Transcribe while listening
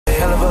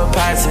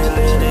Passing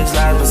lyrics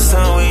like the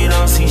sun, we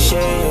don't see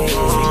shade. She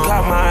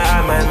caught my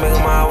eye, might make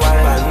her my wife.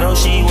 I know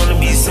she wanna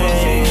be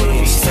saved.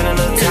 She spend a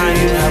little time,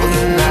 you have a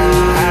good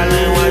night.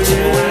 Island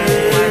watching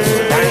waves.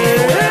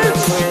 Dying without a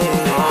prayer.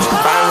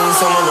 Finally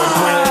someone to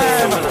pray.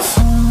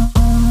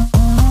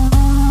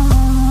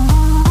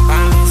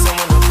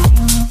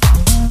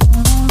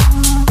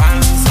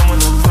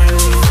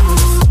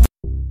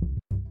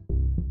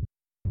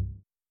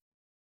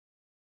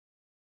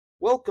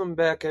 Welcome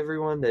back,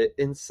 everyone,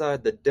 to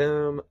Inside the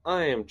Dome.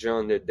 I am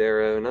John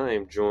Dodaro, and I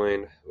am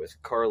joined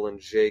with Carlin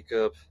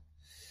Jacob.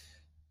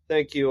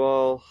 Thank you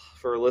all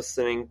for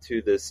listening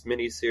to this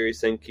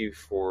mini-series. Thank you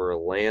for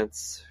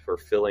Lance for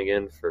filling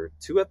in for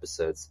 2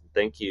 episodes.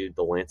 Thank you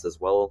to Lance as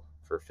well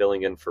for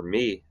filling in for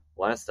me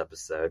last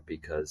episode,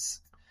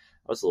 because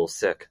I was a little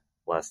sick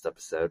last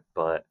episode,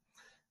 but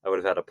I would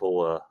have had to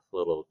pull a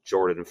little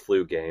Jordan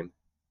flu game,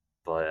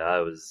 but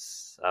I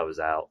was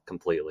out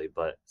completely.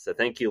 But so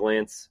thank you,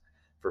 Lance,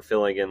 for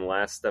filling in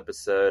last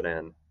episode,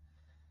 and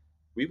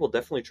we will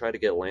definitely try to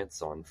get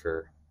Lance on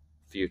for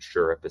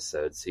future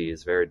episodes. He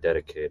is very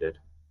dedicated,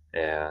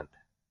 and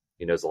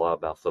he knows a lot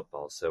about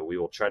football, so we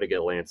will try to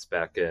get Lance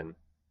back in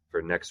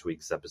for next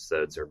week's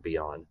episodes or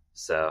beyond.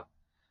 So,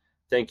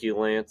 thank you,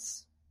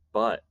 Lance.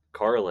 But,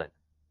 Carlin,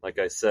 like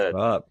I said,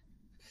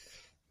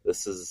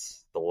 this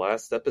is the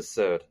last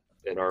episode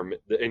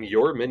in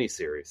your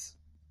mini-series.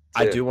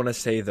 I do want to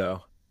say,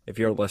 though, if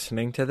you're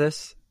listening to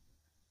this,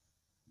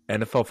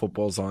 NFL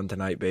football's on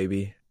tonight,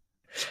 baby.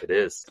 It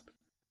is.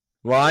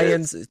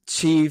 Lions,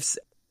 Chiefs,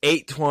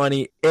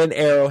 8:20 in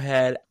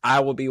Arrowhead. I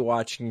will be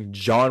watching.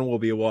 John will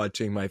be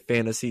watching. My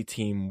fantasy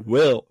team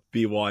will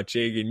be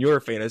watching. And your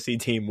fantasy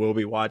team will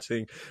be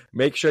watching.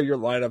 Make sure your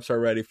lineups are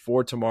ready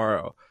for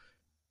tomorrow.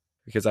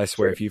 Because I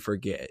swear, if you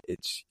forget,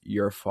 it's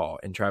your fault.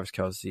 And Travis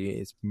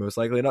Kelce is most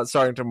likely not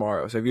starting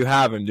tomorrow. So if you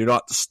have him, do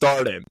not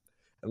start him.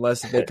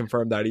 Unless they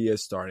confirm that he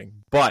is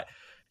starting. But,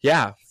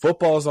 yeah,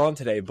 football's on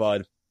today,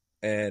 bud.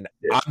 And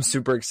I'm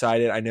super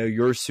excited. I know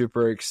you're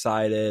super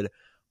excited.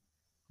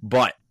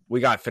 But we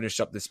got to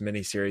finish up this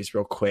mini-series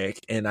real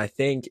quick. And I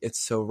think it's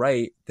so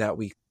right that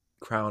we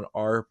crown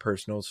our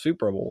personal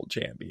Super Bowl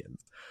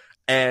champions.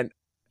 And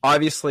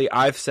obviously,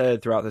 I've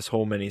said throughout this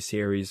whole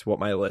mini-series what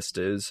my list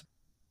is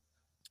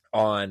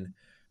on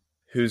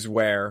who's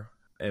where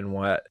and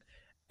what.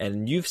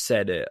 And you've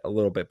said it a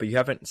little bit, but you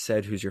haven't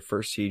said who's your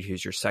first seed,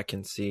 who's your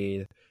second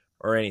seed,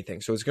 or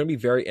anything. So it's going to be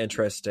very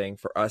interesting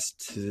for us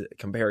to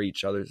compare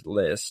each other's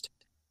list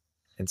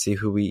and see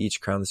who we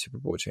each crown the Super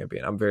Bowl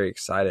champion. I'm very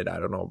excited. I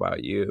don't know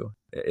about you.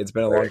 It's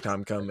been a long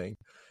time coming.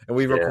 And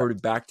we've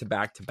recorded back to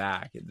back to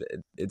back.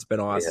 It's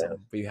been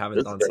awesome. But you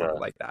haven't done something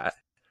like that.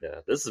 Yeah,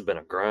 this has been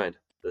a grind.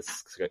 This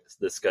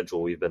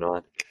schedule we've been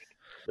on.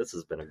 This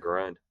has been a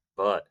grind.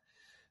 But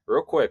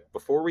real quick,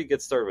 before we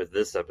get started with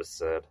this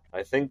episode,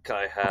 I think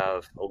I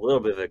have a little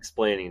bit of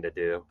explaining to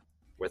do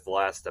with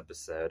last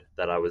episode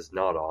that I was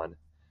not on.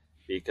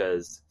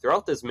 Because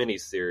throughout this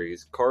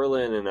mini-series,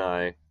 Carlin and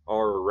I,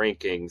 our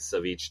rankings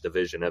of each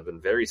division have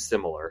been very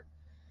similar.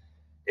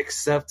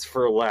 Except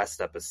for last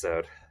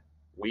episode.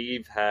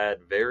 We've had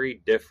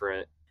very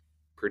different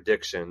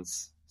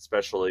predictions,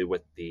 especially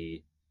with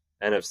the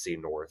NFC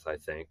North, I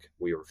think.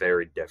 We were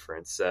very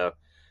different. So,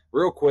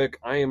 real quick,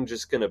 I am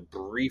just going to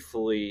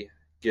briefly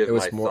give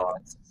my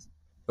thoughts.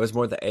 It was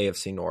more the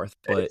AFC North,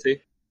 but AFC?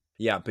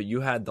 Yeah, but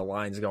you had the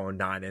Lions going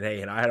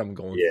 9-8, and I had them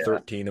going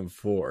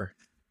 13-4.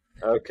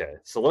 Okay,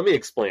 so let me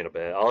explain a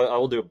bit. I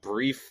will do a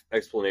brief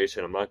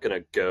explanation. I'm not going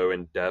to go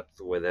in depth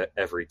with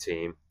every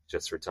team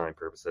just for time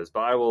purposes,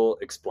 but I will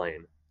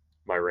explain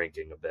my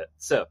ranking a bit.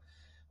 So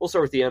we'll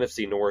start with the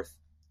NFC North.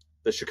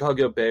 The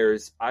Chicago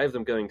Bears, I have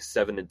them going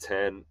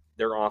 7-10.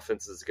 Their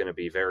offense is going to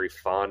be very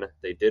fun.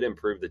 They did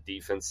improve the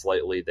defense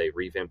slightly. They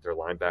revamped their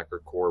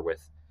linebacker core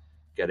with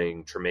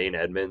getting Tremaine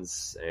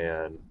Edmonds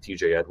and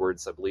TJ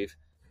Edwards, I believe.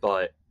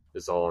 But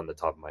it's all on the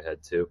top of my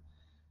head, too.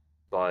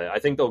 But I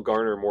think they'll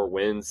garner more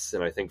wins,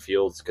 and I think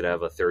Fields could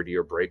have a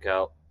third-year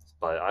breakout.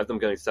 But I have them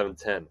going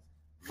 7-10.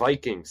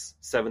 Vikings,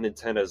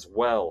 7-10 as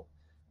well.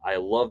 I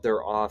love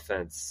their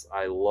offense.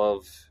 I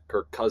love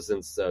Kirk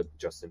Cousins,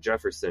 Justin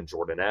Jefferson,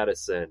 Jordan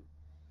Addison,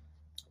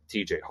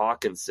 TJ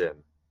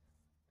Hawkinson,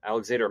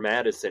 Alexander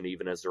Madison,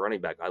 even as the running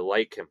back. I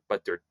like him.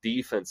 But their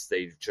defense,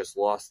 they've just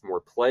lost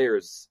more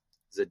players.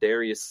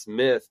 Zadarius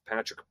Smith,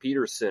 Patrick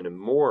Peterson, and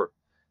more.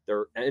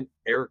 And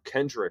Eric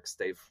Kendricks,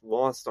 they've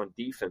lost on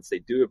defense. They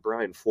do have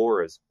Brian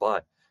Flores,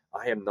 but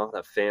I am not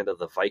a fan of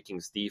the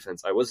Vikings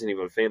defense. I wasn't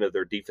even a fan of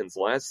their defense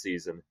last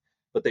season,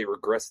 but they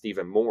regressed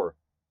even more.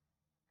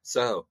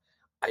 So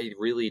I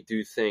really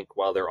do think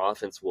while their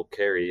offense will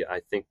carry, I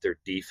think their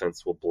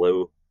defense will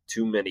blow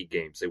too many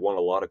games. They won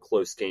a lot of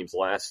close games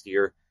last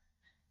year.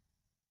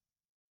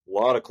 A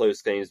lot of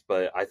close games,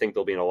 but I think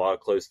they'll be in a lot of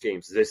close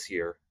games this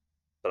year,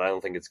 but I don't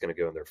think it's going to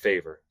go in their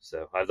favor.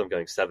 So I have them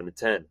going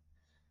 7-10.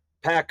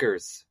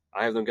 Packers,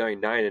 I have them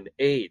going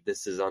 9-8.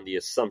 This is on the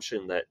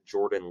assumption that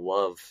Jordan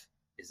Love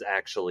is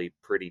actually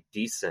pretty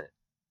decent.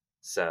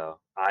 So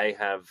I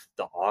have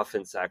the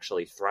offense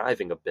actually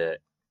thriving a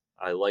bit.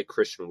 I like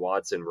Christian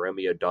Watson,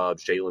 Romeo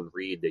Dobbs, Jalen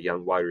Reed, the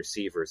young wide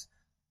receivers,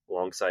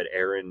 alongside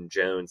Aaron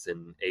Jones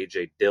and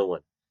A.J.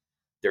 Dillon.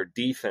 Their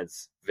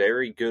defense,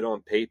 very good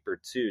on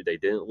paper, too. They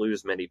didn't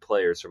lose many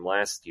players from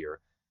last year.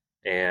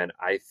 And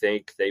I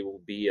think they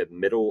will be a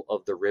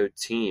middle-of-the-road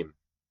team.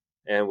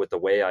 And with the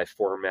way I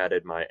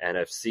formatted my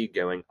NFC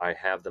going, I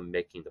have them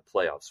making the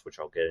playoffs, which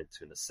I'll get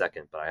into in a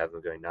second. But I have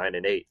them going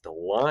 9-8. The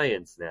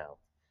Lions now,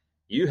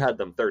 you had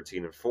them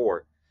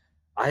 13-4.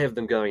 I have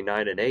them going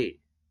 9-8.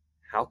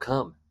 How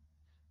come?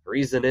 The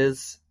reason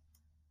is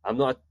I'm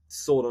not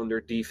sold on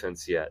their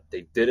defense yet.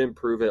 They did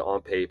improve it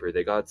on paper.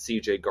 They got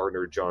C.J.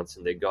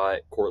 Gardner-Johnson. They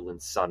got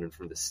Cortland Sutton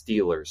from the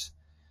Steelers.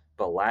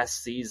 But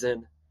last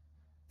season,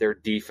 their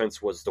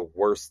defense was the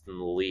worst in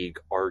the league,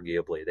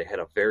 arguably. They had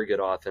a very good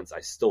offense.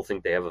 I still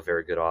think they have a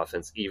very good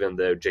offense, even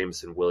though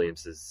Jameson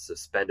Williams is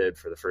suspended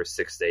for the first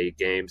 6 to 8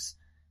 games.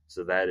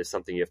 So that is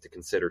something you have to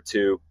consider,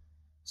 too.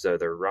 So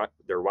their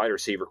wide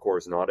receiver core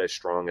is not as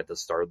strong at the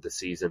start of the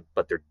season,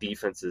 but their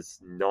defense is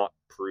not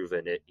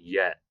proven it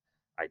yet.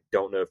 I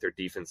don't know if their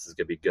defense is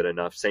going to be good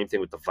enough. Same thing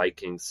with the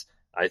Vikings.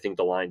 I think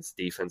the Lions'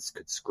 defense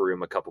could screw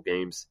them a couple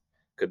games.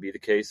 Could be the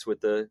case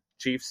with the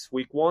Chiefs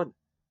week 1.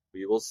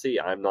 We will see.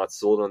 I'm not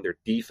sold on their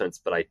defense,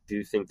 but I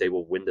do think they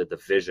will win the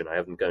division. I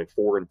have them going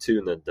 4-2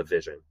 in the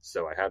division.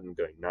 So I have them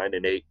going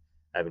 9-8,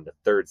 having the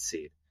 3rd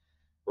seed.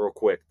 Real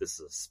quick, this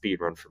is a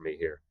speed run for me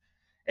here.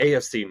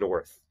 AFC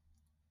North.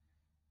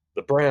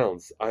 The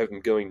Browns, I have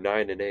them going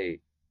 9-8.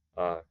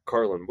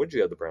 Carlin, what'd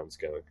you have the Browns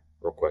going?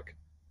 Real quick.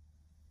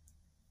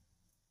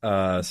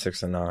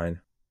 6-9.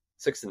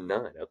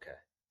 6-9, okay.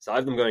 So I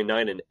have them going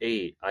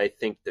 9-8. I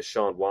think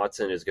Deshaun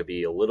Watson is going to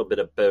be a little bit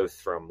of both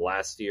from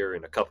last year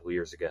and a couple of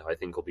years ago. I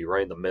think he'll be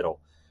right in the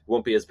middle.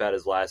 Won't be as bad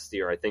as last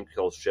year. I think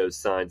he'll show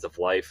signs of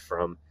life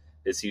from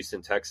his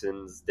Houston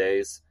Texans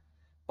days,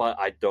 but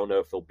I don't know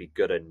if he'll be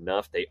good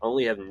enough. They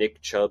only have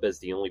Nick Chubb as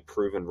the only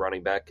proven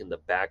running back in the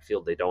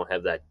backfield. They don't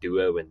have that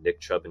duo in Nick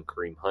Chubb and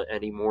Kareem Hunt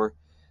anymore.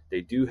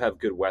 They do have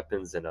good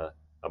weapons in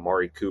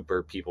Amari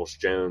Cooper,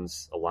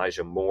 Peoples-Jones,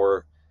 Elijah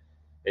Moore,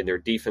 and their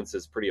defense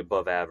is pretty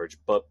above average,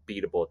 but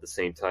beatable at the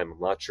same time. I'm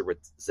not sure what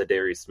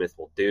Zadarius Smith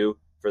will do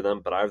for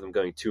them, but I have them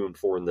going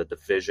 2-4 in the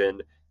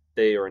division.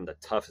 They are in the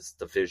toughest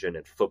division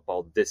in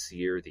football this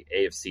year, the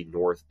AFC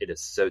North. It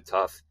is so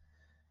tough.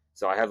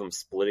 So I have them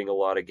splitting a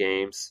lot of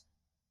games,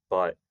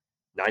 but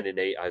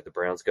 9-8, I have the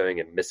Browns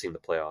going and missing the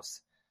playoffs.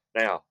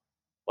 Now,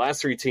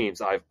 last 3 teams,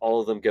 I have all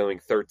of them going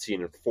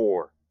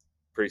 13-4.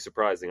 Pretty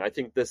surprising. I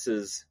think this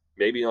is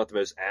maybe not the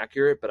most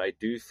accurate, but I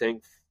do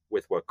think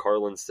with what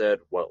Carlin said,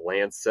 what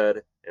Lance said,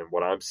 and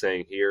what I'm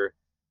saying here,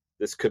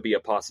 this could be a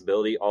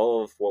possibility.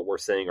 All of what we're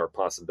saying are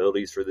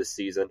possibilities for this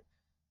season.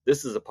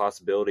 This is a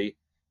possibility.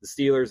 The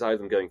Steelers, I have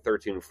them going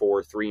 13-4,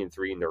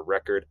 3-3 in their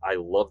record. I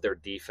love their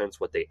defense,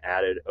 what they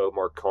added.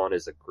 Omar Khan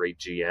is a great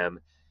GM.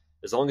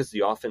 As long as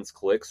the offense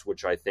clicks,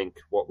 which I think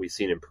what we've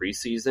seen in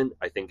preseason,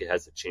 I think it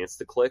has a chance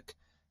to click.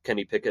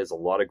 Kenny Pickett has a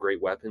lot of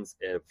great weapons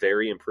and a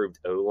very improved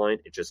O-line.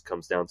 It just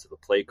comes down to the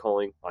play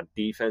calling. On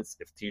defense,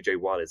 if TJ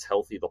Watt is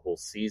healthy the whole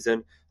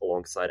season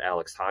alongside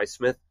Alex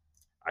Highsmith,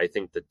 I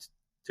think the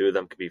two of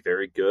them could be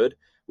very good.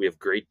 We have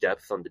great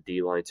depth on the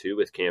D-line too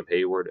with Cam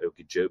Hayward,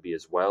 Okeechobee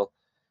as well.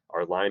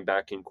 Our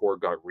linebacking core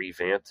got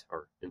revamped,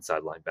 or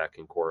inside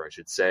linebacking core, I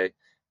should say.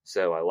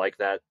 So I like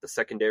that. The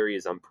secondary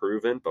is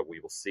unproven, but we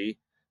will see.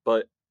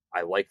 But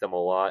I like them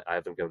a lot. I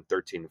have them going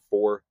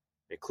 13-4.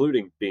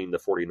 Including being the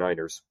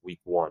 49ers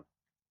week 1.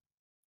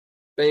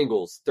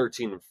 Bengals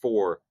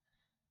 13-4.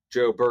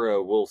 Joe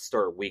Burrow will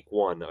start week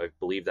 1. I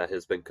believe that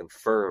has been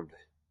confirmed.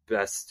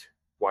 Best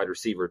wide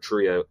receiver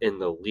trio in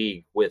the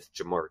league with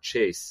Jamar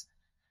Chase,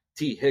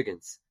 T.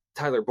 Higgins,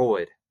 Tyler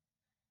Boyd.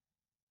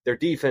 Their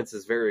defense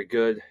is very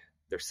good.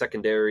 Their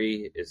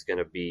secondary is going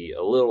to be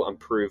a little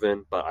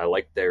unproven, but I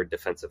like their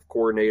defensive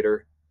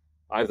coordinator.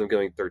 I have them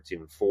going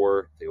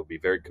 13-4. They will be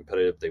very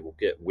competitive. They will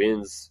get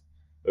wins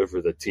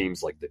over the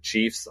teams like the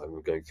Chiefs. I'm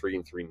going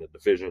 3-3 in the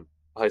division.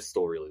 I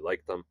still really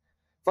like them.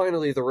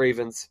 Finally, the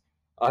Ravens.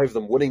 I have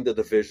them winning the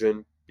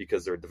division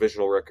because their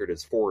divisional record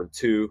is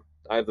 4-2.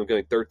 I have them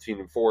going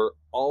 13-4,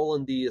 all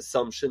in the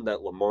assumption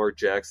that Lamar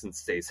Jackson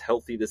stays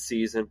healthy this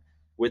season,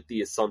 with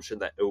the assumption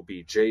that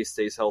OBJ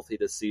stays healthy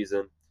this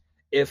season.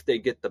 If they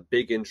get the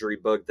big injury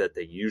bug that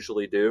they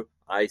usually do,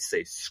 I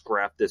say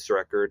scrap this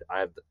record.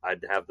 I'd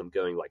have them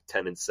going like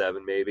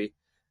 10-7 maybe.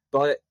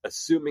 But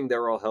assuming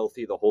they're all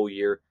healthy the whole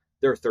year,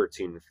 they're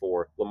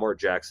 13-4. Lamar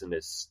Jackson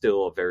is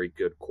still a very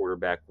good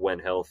quarterback when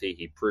healthy.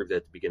 He proved it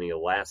at the beginning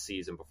of last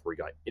season before he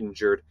got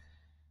injured.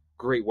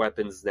 Great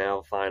weapons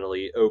now,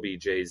 finally.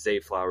 OBJ, Zay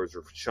Flowers,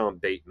 Sean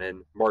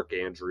Bateman, Mark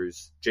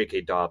Andrews,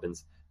 J.K.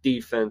 Dobbins.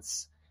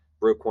 Defense,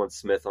 Roquan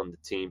Smith on the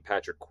team,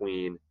 Patrick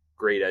Queen,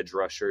 great edge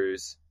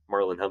rushers.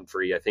 Marlon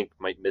Humphrey, I think,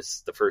 might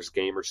miss the first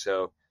game or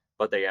so,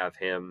 but they have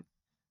him.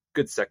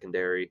 Good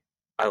secondary.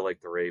 I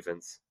like the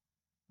Ravens.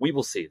 We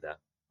will see that.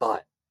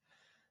 But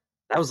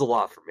that was a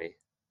lot for me.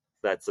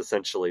 That's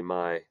essentially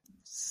my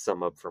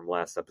sum up from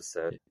last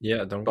episode.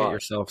 Yeah, don't get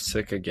yourself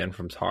sick again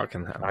from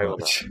talking that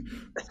much.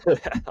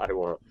 I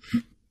won't.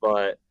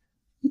 But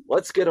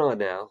let's get on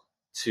now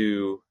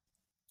to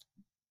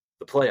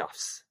the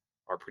playoffs,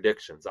 our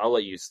predictions. I'll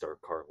let you start,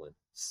 Carlin.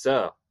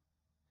 So,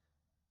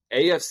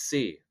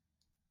 AFC,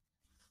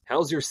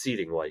 how's your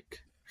seeding like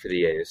for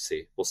the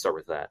AFC? We'll start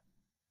with that.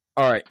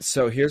 All right,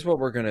 so here's what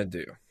we're going to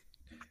do.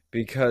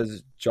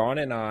 Because John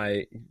and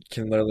I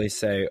can literally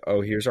say,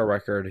 oh, here's our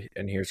record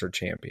and here's our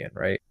champion,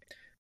 right?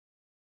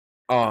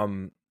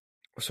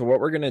 So what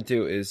we're going to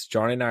do is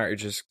John and I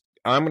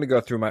I'm going to go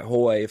through my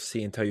whole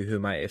AFC and tell you who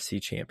my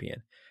AFC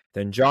champion.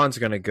 Then John's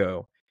going to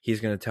go. He's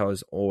going to tell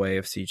his whole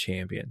AFC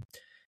champion.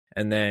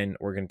 And then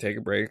we're going to take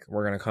a break.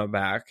 We're going to come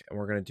back and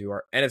we're going to do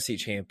our NFC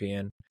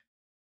champion.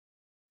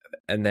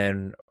 And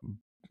then,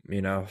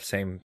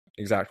 same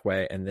exact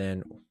way. And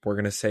then we're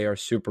going to say our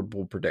Super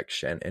Bowl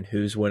prediction and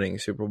who's winning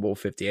Super Bowl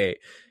 58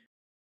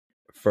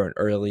 for an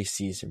early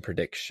season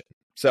prediction.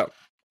 So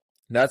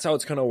that's how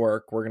it's going to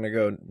work. We're going to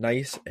go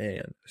nice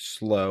and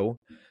slow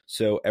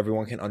so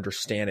everyone can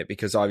understand it,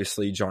 because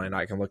obviously John and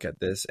I can look at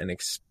this and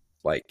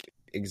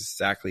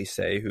exactly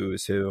say who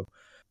is who,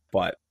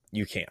 but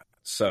you can't.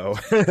 So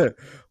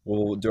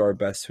we'll do our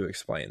best to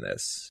explain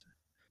this.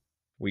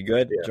 We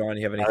good? Yeah. John,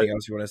 you have anything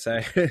else you want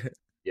to say?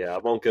 Yeah, I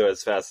won't go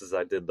as fast as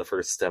I did the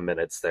first 10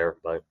 minutes there,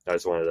 but I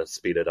just wanted to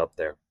speed it up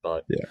there.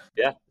 But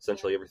yeah,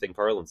 essentially everything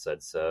Carlin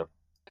said. So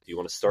do you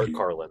want to start,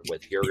 Carlin,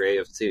 with your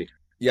AFC?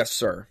 Yes,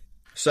 sir.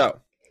 So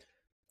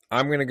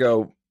I'm going to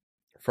go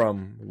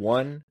from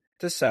 1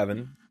 to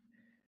 7,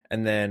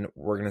 and then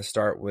we're going to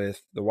start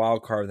with the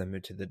wild card, then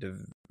move to the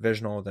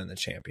divisional, then the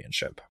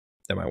championship,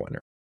 then my winner.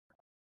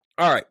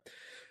 All right.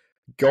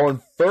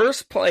 Going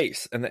first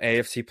place in the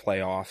AFC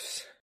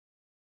playoffs,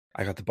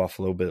 I got the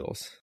Buffalo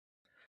Bills.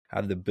 I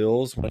have the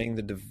Bills winning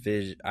the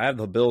division. I have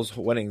the Bills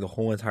winning the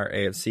whole entire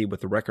AFC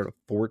with a record of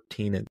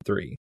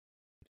 14-3.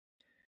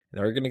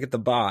 They're going to get the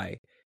bye,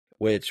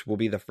 which will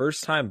be the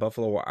first time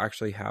Buffalo will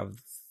actually have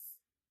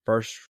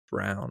first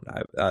round,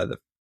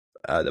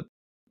 the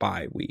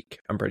bye week,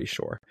 I'm pretty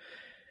sure,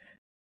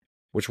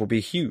 which will be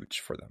huge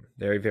for them.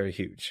 Very, very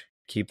huge.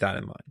 Keep that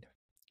in mind.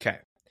 Okay.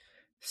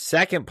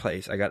 Second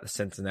place, I got the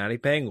Cincinnati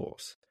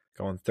Bengals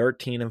going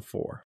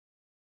 13-4.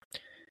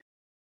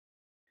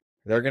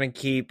 They're going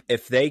to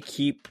if they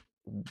keep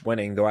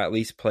winning, they'll at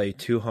least play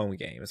 2 home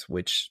games,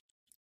 which,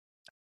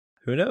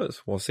 who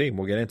knows? We'll see.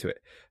 We'll get into it.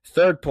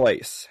 Third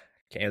place,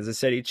 Kansas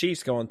City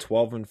Chiefs going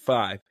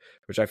 12-5,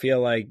 which I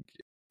feel like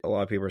a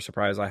lot of people are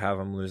surprised I have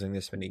them losing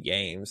this many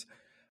games.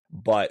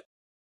 But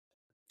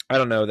I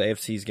don't know. The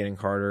AFC is getting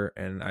harder,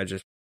 and I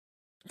just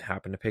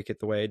happened to pick it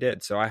the way I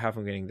did. So I have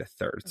them getting the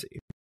 3rd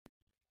seed.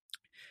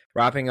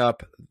 Wrapping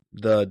up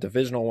the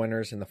divisional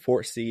winners in the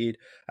 4th seed,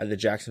 the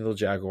Jacksonville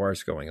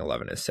Jaguars going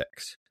 11-6.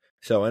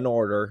 So in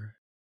order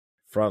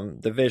from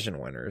division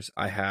winners,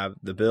 I have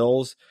the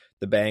Bills,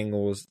 the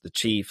Bengals, the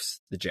Chiefs,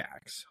 the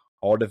Jags,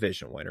 all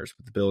division winners,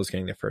 with the Bills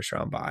getting the first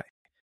round bye.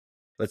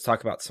 Let's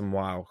talk about some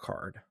wild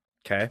card.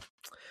 Okay.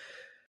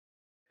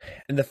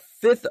 In the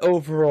 5th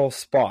overall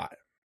spot,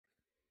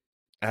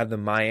 I have the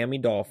Miami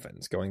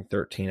Dolphins going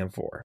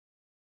 13-4.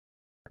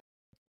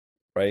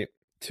 Right?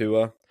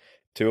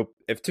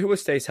 If Tua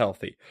stays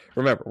healthy,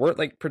 remember, we're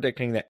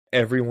predicting that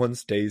everyone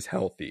stays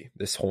healthy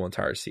this whole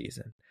entire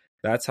season.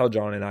 That's how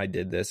John and I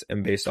did this,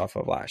 and based off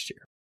of last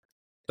year.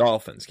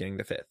 Dolphins getting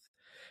the 5th.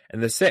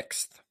 And the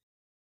 6th,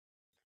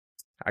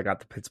 I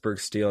got the Pittsburgh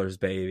Steelers,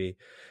 baby,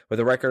 with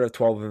a record of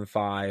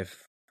 12-5.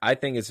 I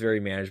think it's very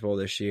manageable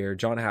this year.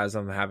 John has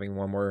them having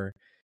one more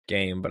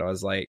game, but I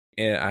was like,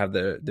 I have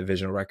the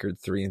divisional record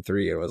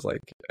 3-3. It was like,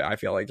 I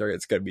feel like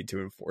it's going to be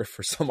 2-4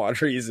 for some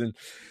odd reason.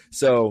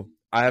 So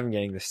I have them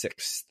getting the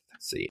 6th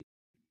seed.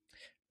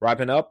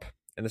 Wrapping up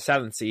in the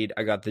 7th seed,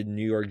 I got the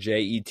New York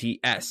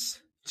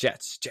Jets.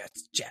 Jets.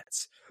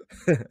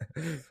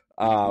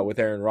 With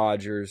Aaron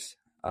Rodgers.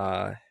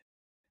 I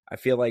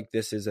feel like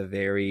this is a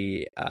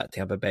very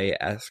Tampa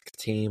Bay-esque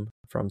team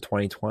from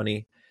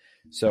 2020.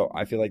 So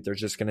I feel like they're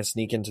just going to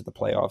sneak into the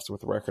playoffs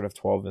with a record of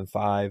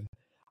 12-5.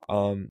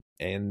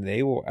 And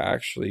they will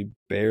actually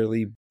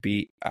barely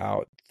beat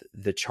out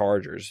the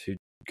Chargers, who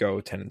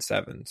go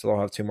 10-7. So they'll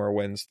have 2 more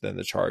wins than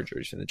the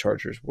Chargers, and the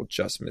Chargers will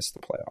just miss the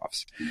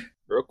playoffs.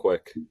 Real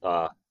quick,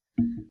 I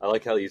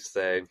like how you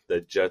say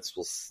the Jets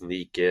will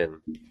sneak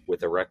in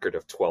with a record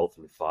of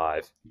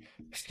 12-5.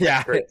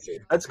 Yeah.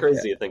 That's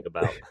crazy to think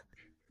about.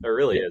 It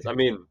really is. I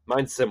mean,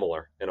 mine's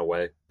similar in a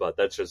way, but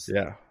that's just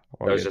that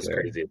was just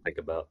crazy to think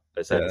about.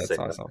 That's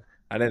awesome.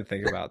 I didn't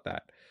think about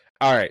that.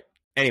 All right.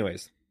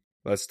 Anyways,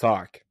 let's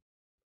talk.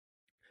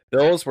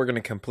 Bills, we're going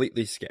to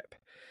completely skip.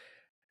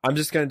 I'm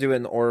just going to do it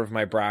in the order of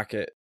my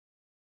bracket.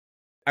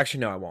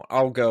 Actually, no, I won't.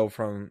 I'll go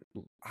from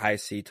high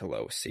seed to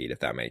low seed, if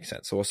that makes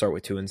sense. So we'll start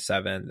with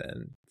 2-7,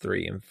 then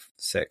 3-6,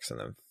 and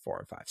then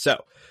 4-5.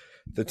 So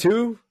the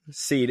 2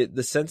 seed,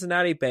 the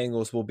Cincinnati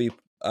Bengals will be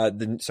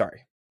the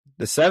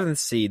 7th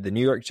seed, the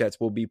New York Jets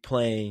will be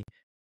playing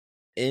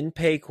in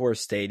Paycor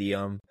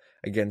Stadium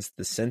against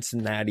the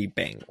Cincinnati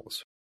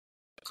Bengals.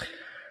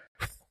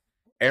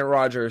 Aaron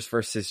Rodgers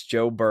versus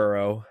Joe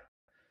Burrow.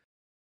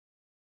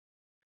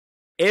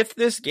 If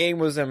this game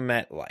was in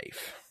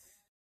MetLife,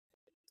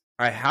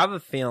 I have a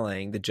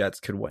feeling the Jets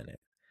could win it.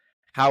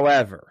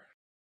 However,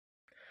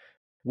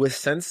 with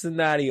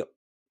Cincinnati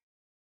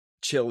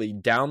chili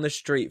down the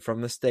street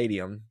from the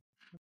stadium,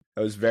 it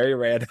was very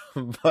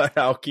random, but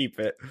I'll keep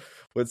it.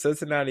 With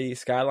Cincinnati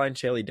Skyline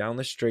Chili down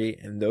the street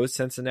and those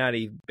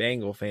Cincinnati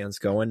Bengal fans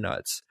going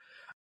nuts,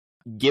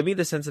 give me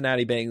the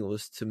Cincinnati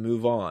Bengals to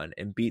move on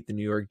and beat the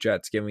New York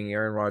Jets, giving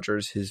Aaron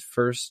Rodgers his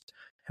first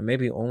and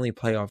maybe only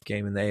playoff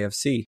game in the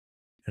AFC.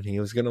 And he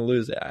was going to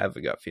lose it, I have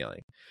a gut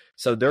feeling.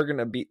 So they're going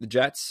to beat the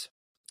Jets.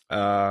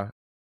 I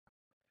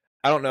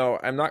don't know.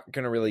 I'm not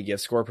going to really give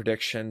score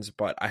predictions,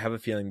 but I have a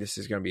feeling this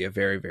is going to be a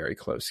very, very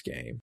close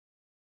game.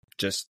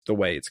 Just the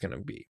way it's going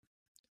to be.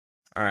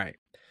 All right.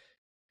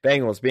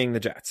 Bengals being the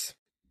Jets.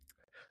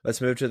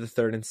 Let's move to the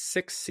 3rd and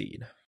 6th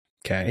seed.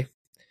 Okay.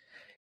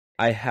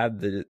 I have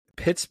the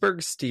Pittsburgh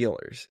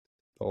Steelers,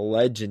 the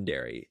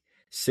legendary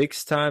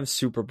 6-time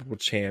Super Bowl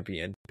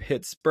champion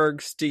Pittsburgh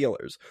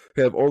Steelers,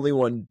 who have only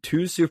won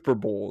 2 Super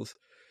Bowls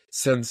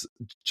since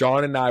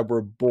John and I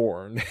were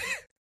born.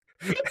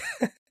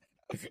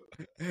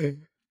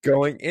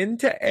 Going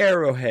into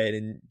Arrowhead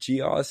in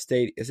Geoff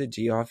Stadium. Is it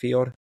Geoff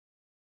Field?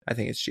 I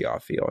think it's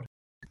Geoff Field.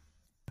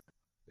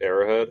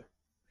 Arrowhead?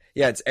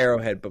 Yeah, it's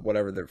Arrowhead, but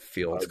whatever their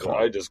field's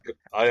called.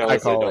 I honestly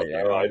call don't it know.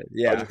 Arrowhead.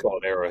 I just call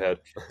it Arrowhead.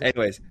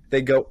 Anyways,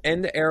 they go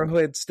into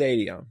Arrowhead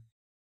Stadium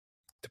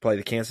to play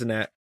the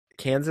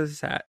Kansas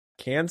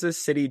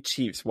City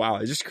Chiefs. Wow,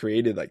 I just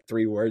created like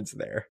 3 words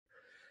there.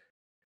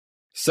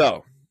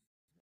 So,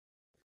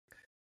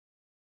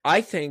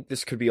 I think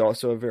this could be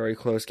also a very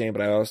close game,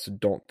 but I also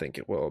don't think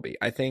it will be.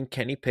 I think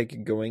Kenny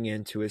Pickett going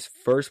into his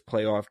first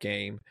playoff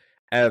game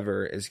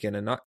ever is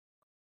going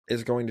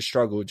to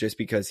struggle just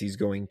because he's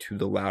going to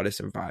the loudest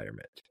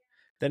environment.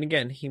 Then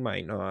again, he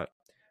might not,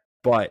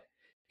 but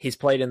he's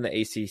played in the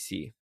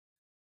ACC.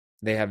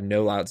 They have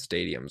no loud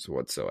stadiums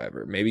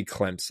whatsoever. Maybe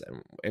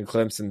Clemson, and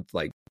Clemson's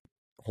like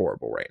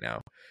horrible right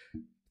now.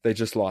 They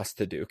just lost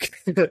to Duke.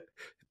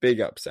 Big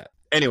upset.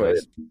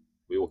 Anyways,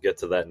 we will get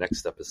to that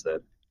next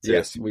episode.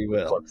 Yes, we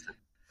will. Clemson.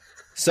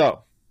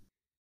 So,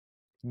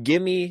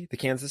 give me the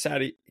Kansas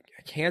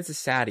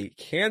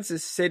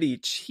City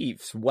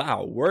Chiefs.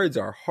 Wow, words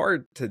are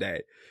hard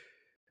today.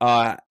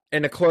 And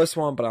a close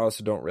one, but I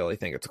also don't really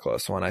think it's a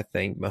close one. I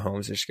think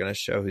Mahomes is just going to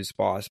show who's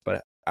boss,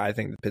 but I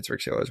think the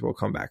Pittsburgh Steelers will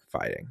come back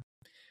fighting.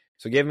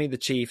 So give me the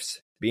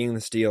Chiefs being the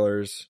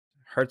Steelers.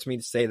 Hurts me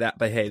to say that,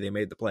 but hey, they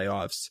made the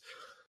playoffs.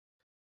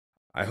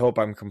 I hope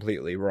I'm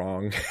completely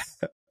wrong,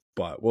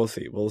 but we'll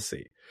see. We'll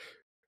see.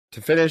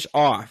 To finish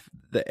off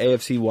the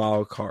AFC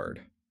wild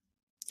card,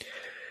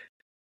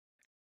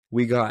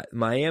 we got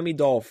Miami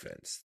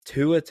Dolphins,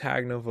 Tua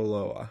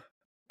Tagovailoa.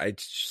 I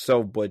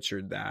so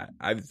butchered that.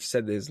 I've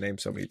said his name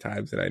so many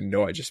times, and I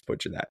know I just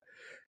butchered that.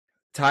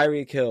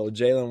 Tyreek Hill,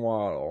 Jalen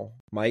Waddle,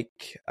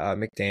 Mike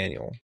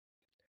McDaniel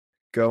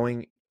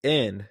going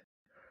in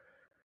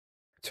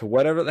to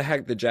whatever the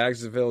heck the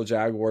Jacksonville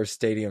Jaguars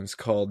Stadium's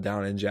called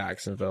down in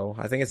Jacksonville.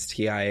 I think it's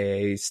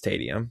TIAA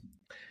Stadium.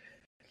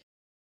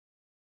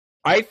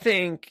 I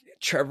think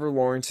Trevor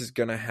Lawrence is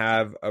going to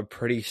have a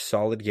pretty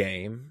solid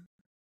game.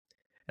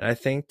 And I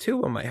think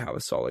Tua might have a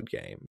solid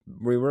game.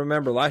 We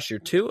remember last year,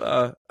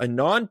 Tua, a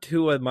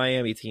non-Tua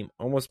Miami team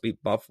almost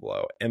beat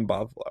Buffalo in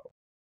Buffalo.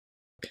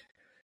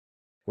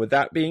 With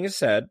that being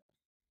said,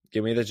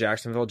 give me the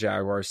Jacksonville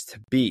Jaguars to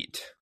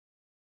beat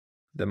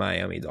the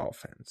Miami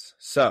Dolphins.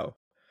 So,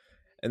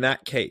 in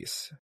that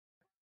case,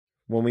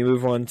 when we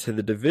move on to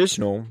the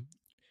divisional,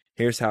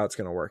 here's how it's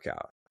going to work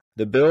out.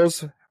 The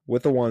Bills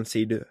with the 1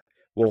 seed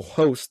will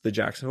host the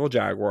Jacksonville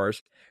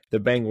Jaguars. The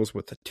Bengals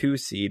with the 2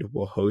 seed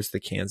will host the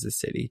Kansas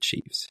City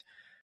Chiefs.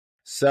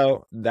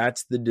 So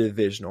that's the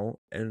divisional.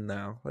 And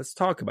now let's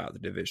talk about the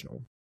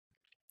divisional.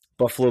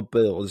 Buffalo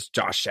Bills,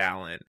 Josh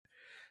Allen,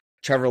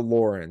 Trevor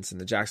Lawrence, and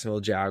the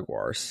Jacksonville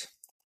Jaguars.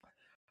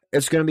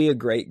 It's going to be a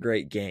great,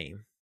 great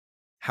game.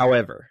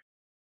 However,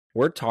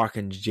 we're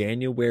talking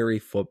January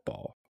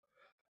football.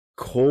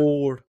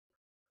 Cold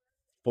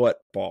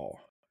football.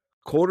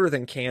 Colder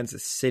than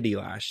Kansas City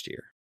last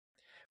year,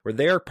 where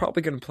they are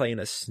probably going to play in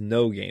a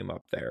snow game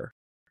up there,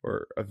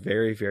 or a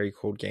very, very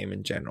cold game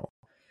in general.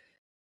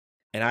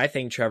 And I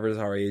think Trevor's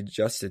already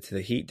adjusted to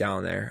the heat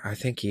down there. I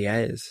think he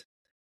is.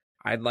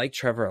 I like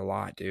Trevor a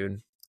lot,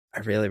 dude. I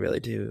really, really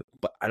do.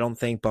 But I don't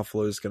think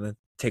Buffalo is going to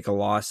take a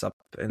loss up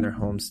in their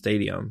home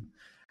stadium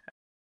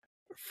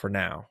for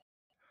now.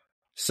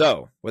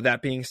 So, with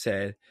that being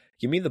said,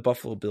 give me the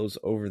Buffalo Bills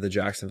over the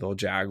Jacksonville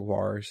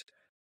Jaguars.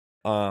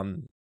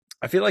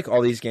 I feel like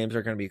all these games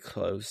are going to be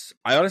close.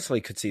 I honestly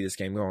could see this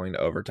game going to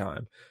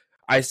overtime.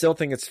 I still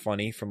think it's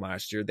funny from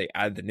last year. They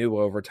added the new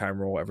overtime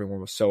rule.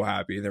 Everyone was so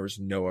happy. There was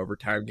no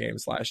overtime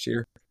games last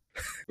year.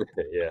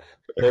 Yeah,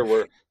 there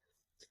were.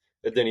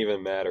 It didn't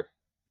even matter.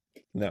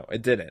 No,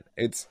 it didn't.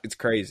 It's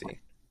crazy.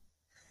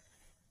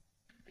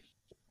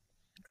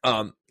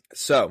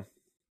 So,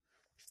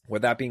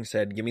 with that being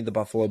said, give me the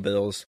Buffalo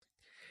Bills.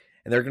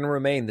 And they're going to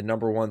remain the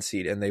number 1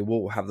 seed, and they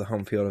will have the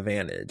home field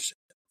advantage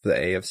for the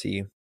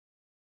AFC.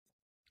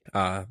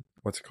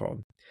 What's it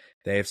called?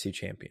 The AFC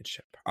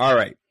Championship. All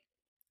right.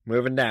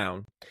 Moving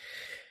down.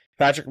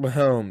 Patrick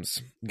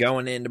Mahomes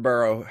going into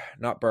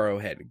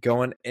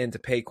going into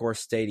Paycor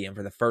Stadium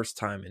for the first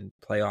time in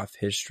playoff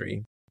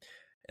history.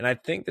 And I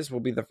think this will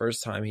be the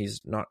first time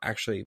he's not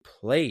actually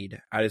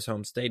played at his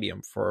home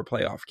stadium for a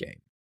playoff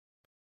game.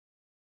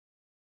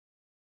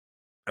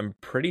 I'm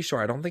pretty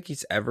sure. I don't think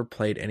he's ever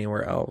played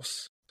anywhere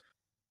else.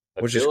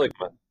 I feel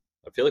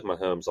like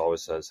Mahomes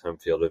always has home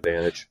field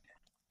advantage.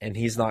 And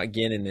he's not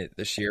getting it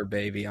this year,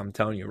 baby. I'm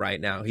telling you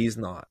right now, he's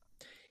not.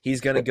 He's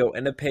going to go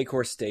into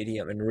Paycor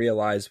Stadium and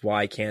realize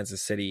why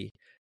Kansas City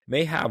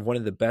may have one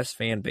of the best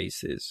fan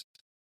bases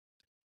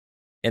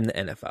in the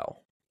NFL.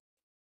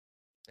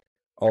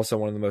 Also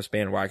one of the most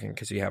bandwagon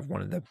because you have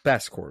one of the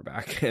best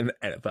quarterback in the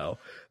NFL.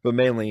 But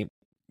mainly,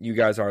 you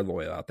guys are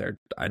loyal out there.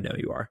 I know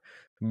you are.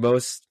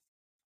 Most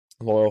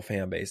loyal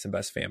fan base and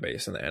best fan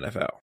base in the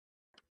NFL.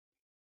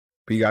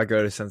 But you got to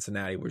go to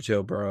Cincinnati where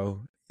Joe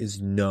Burrow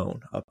is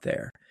known up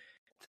there,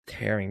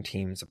 tearing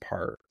teams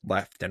apart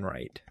left and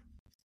right.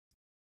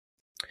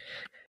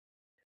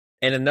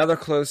 And another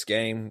close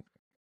game,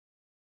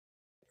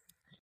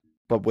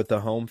 but with the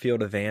home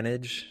field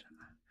advantage,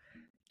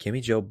 give me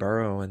Joe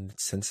Burrow and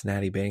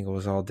Cincinnati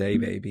Bengals all day,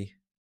 baby.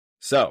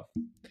 So,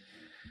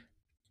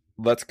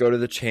 let's go to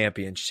the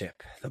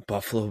championship. The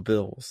Buffalo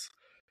Bills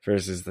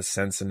versus the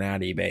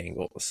Cincinnati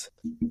Bengals.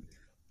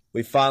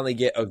 We finally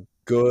get a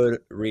good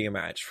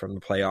rematch from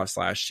the playoffs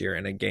last year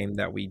in a game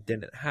that we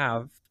didn't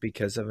have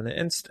because of an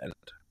incident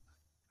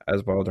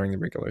as well during the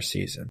regular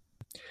season.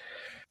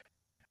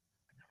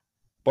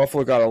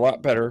 Buffalo got a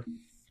lot better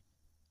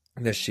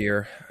this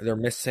year. They're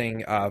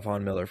missing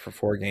Von Miller for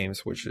 4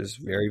 games, which is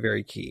very,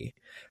 very key.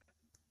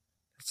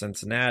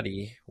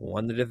 Cincinnati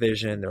won the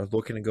division. They're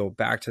looking to go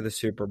back to the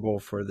Super Bowl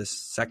for the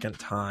second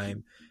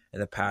time in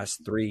the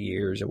past 3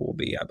 years. It will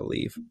be, I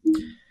believe.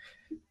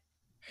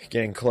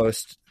 Getting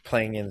close to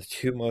playing in the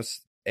 2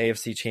 most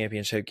AFC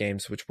championship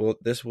games,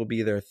 this will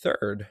be their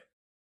 3rd.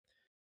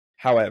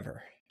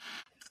 However,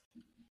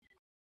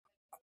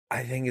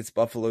 I think it's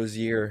Buffalo's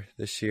year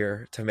this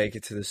year to make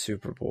it to the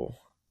Super Bowl.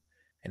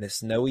 In a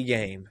snowy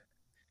game,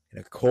 in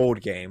a cold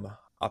game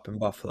up in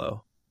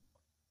Buffalo,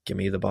 give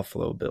me the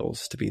Buffalo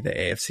Bills to be the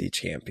AFC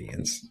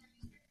champions.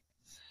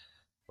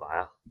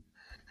 Wow.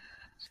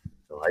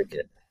 I like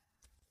it.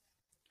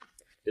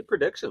 Good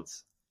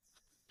predictions.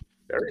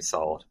 Very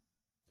solid.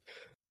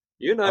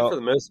 You and I, for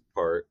the most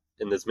part,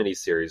 in this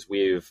mini-series,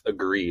 we've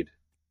agreed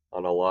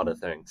on a lot of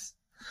things.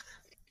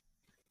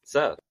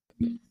 So,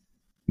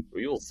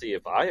 we will see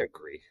if I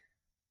agree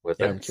with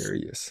it. I'm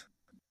curious.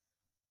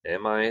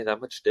 Am I that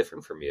much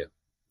different from you?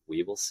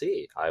 We will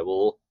see. I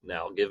will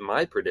now give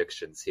my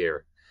predictions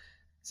here.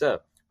 So,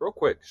 real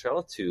quick, shout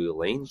out to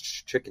Lane's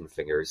Chicken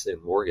Fingers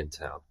in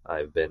Morgantown.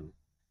 I've been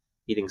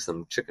eating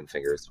some chicken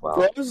fingers. Wow.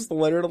 Bro, this is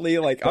literally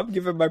like, I'm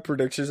giving my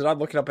predictions and I'm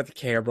looking up at the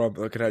camera. I'm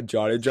looking at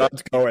John and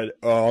John's going,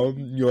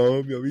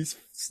 yum. He's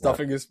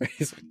stuffing his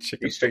face with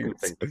chicken These chicken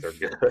fingers are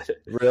good.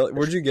 Really?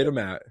 Where'd you get them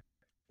at?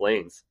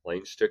 Lane's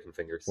Chicken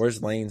Fingers.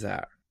 Where's Lane's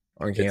at?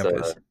 On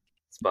campus?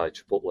 It's by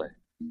Chipotle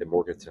in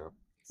Morgantown.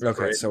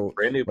 Okay,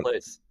 brand new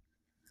place.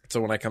 So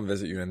when I come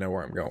visit you, I know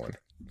where I'm going.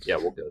 Yeah,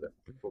 we'll go there.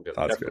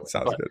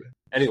 Sounds good.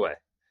 Anyway,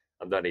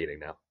 I'm done eating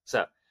now.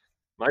 So,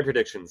 my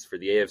predictions for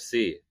the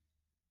AFC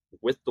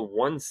with the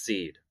 1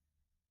 seed.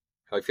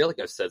 I feel like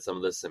I've said some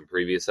of this in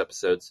previous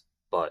episodes,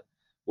 but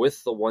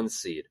with the 1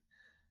 seed,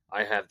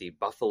 I have the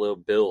Buffalo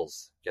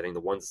Bills getting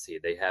the 1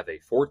 seed. They have a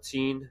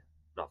 13-4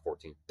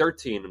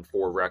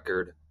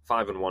 record,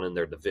 5-1 in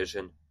their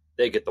division.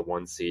 They get the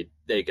 1 seed.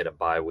 They get a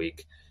bye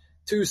week.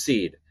 2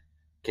 seed,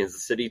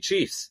 Kansas City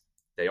Chiefs.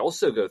 They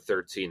also go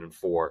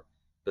 13-4.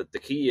 But the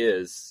key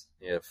is,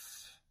 if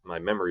my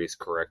memory is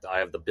correct, I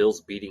have the Bills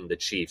beating the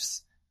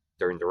Chiefs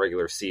during the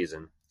regular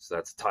season. So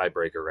that's a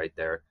tiebreaker right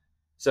there.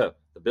 So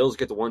the Bills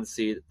get the 1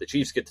 seed. The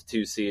Chiefs get the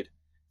 2 seed.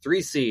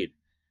 3 seed,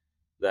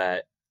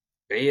 that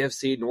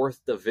AFC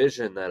North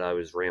division that I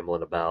was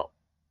rambling about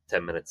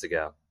 10 minutes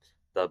ago.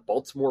 The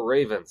Baltimore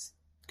Ravens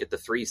get the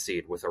 3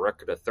 seed with a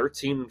record of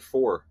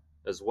 13-4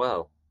 as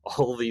well.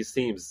 All of these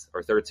teams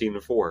are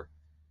 13-4.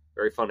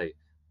 Very funny.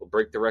 We'll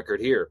break the record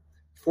here.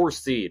 4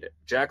 seed,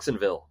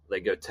 Jacksonville.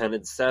 They go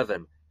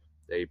 10-7.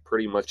 They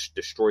pretty much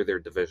destroy their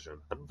division.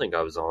 I don't think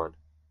I was on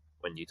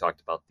when you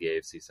talked about the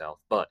AFC South,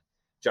 but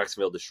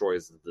Jacksonville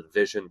destroys the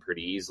division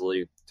pretty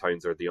easily.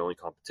 Titans are the only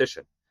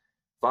competition.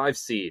 5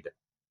 seed,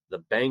 the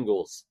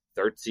Bengals,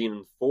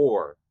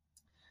 13-4.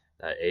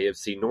 That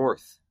AFC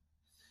North.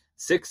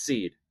 6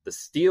 seed, the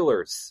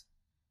Steelers,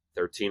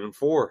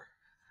 13-4.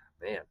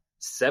 Man,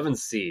 7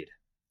 seed.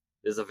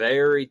 This is a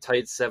very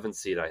tight 7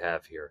 seed I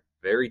have here.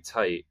 Very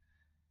tight.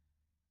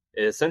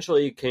 It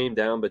essentially came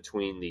down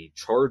between the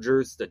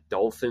Chargers, the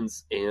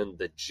Dolphins, and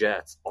the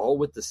Jets, all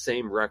with the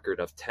same record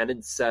of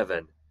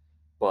 10-7.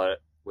 But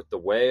with the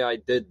way I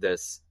did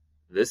this,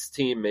 this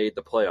team made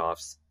the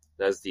playoffs.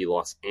 That's the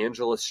Los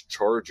Angeles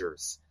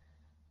Chargers.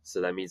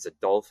 So that means the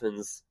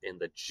Dolphins and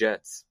the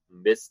Jets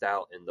missed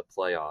out in the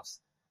playoffs.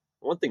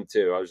 One thing,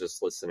 too, I was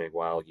just listening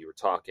while you were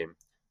talking.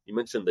 You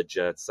mentioned the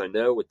Jets. I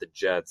know with the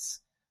Jets,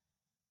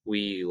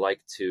 we like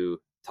to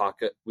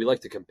we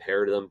like to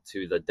compare them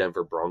to the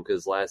Denver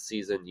Broncos last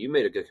season. You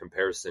made a good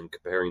comparison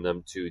comparing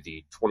them to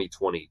the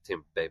 2020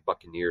 Tampa Bay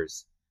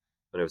Buccaneers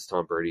when it was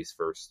Tom Brady's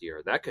first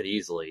year. That could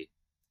easily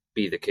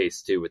be the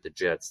case too with the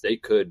Jets. They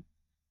could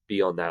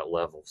be on that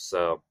level.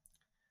 So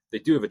they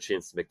do have a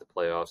chance to make the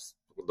playoffs.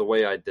 The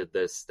way I did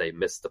this, they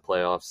missed the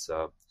playoffs,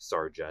 so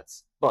sorry,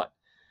 Jets. But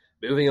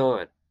moving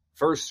on,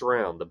 first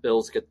round, the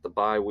Bills get the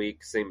bye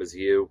week, same as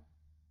you.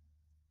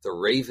 The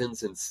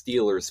Ravens and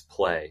Steelers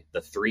play,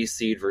 the 3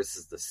 seed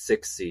versus the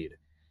 6 seed.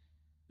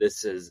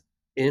 This is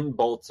in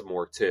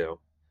Baltimore, too.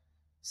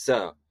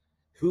 So,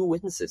 who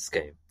wins this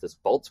game? Does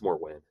Baltimore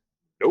win?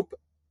 Nope.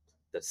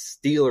 The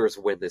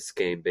Steelers win this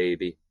game,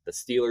 baby. The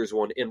Steelers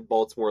won in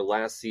Baltimore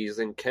last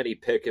season. Kenny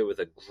Pickett with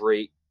a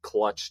great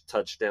clutch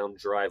touchdown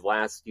drive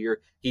last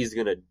year. He's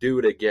going to do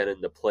it again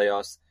in the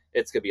playoffs.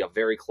 It's going to be a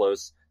very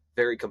close,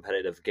 very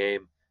competitive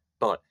game.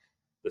 But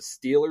the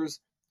Steelers,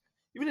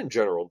 even in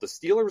general, the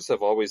Steelers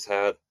have always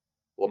had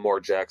Lamar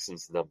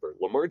Jackson's number.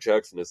 Lamar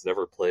Jackson has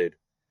never played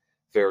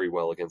very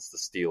well against the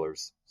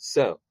Steelers.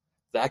 So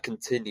that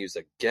continues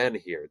again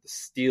here. The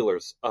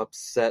Steelers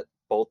upset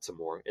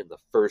Baltimore in the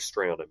first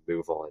round and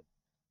move on.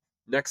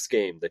 Next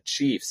game, the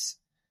Chiefs.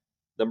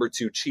 Number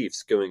 2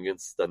 Chiefs going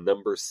against the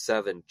number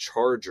 7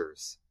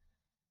 Chargers.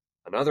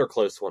 Another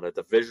close one, a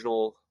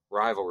divisional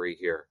rivalry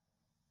here.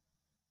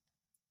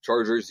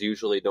 Chargers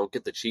usually don't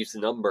get the Chiefs'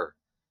 number.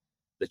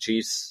 The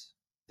Chiefs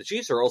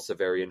are also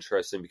very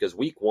interesting because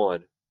week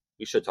 1,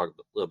 we should talk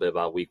a little bit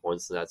about week 1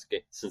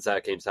 since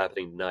that game's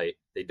happening tonight.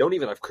 They don't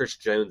even have Chris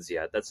Jones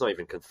yet. That's not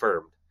even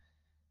confirmed.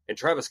 And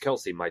Travis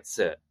Kelce might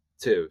sit,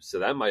 too, so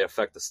that might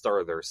affect the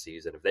start of their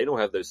season. If they don't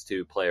have those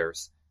 2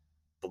 players,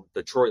 the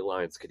Detroit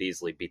Lions could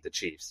easily beat the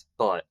Chiefs.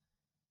 But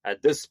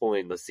at this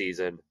point in the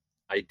season,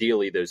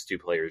 ideally those 2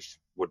 players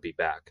would be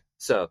back.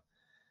 So,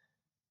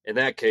 in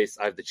that case,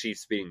 I have the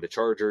Chiefs beating the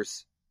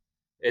Chargers.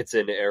 It's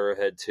in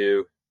Arrowhead,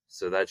 too,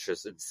 so that's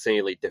just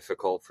insanely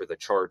difficult for the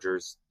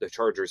Chargers. The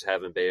Chargers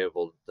haven't been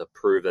able to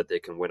prove that they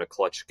can win a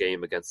clutch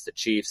game against the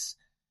Chiefs.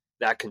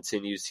 That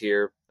continues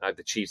here. I have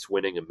the Chiefs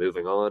winning and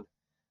moving on.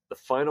 The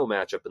final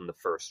matchup in the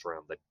first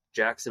round, the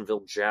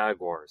Jacksonville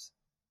Jaguars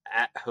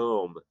at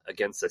home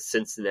against the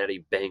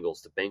Cincinnati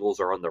Bengals. The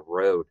Bengals are on the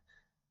road.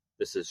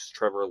 This is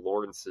Trevor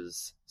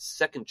Lawrence's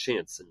second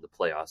chance in the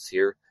playoffs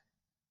here.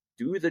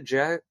 Do the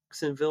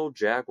Jacksonville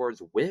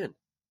Jaguars win?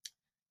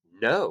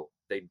 No,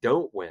 they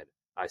don't win.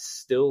 I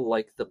still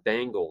like the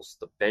Bengals.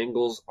 The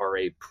Bengals are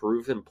a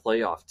proven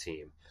playoff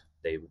team.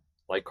 They,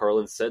 like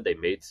Carlin said, they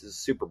made it to the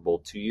Super Bowl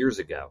 2 years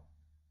ago.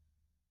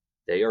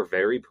 They are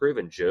very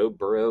proven. Joe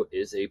Burrow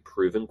is a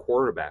proven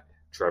quarterback.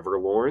 Trevor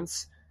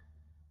Lawrence,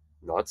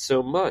 not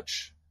so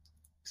much,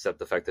 except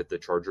the fact that the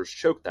Chargers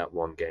choked that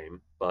one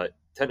game. But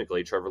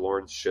technically, Trevor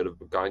Lawrence should have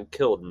gotten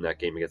killed in that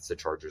game against the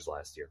Chargers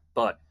last year.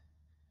 But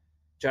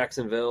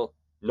Jacksonville,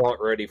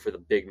 not ready for the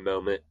big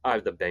moment. I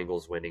have the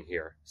Bengals winning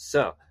here.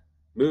 So,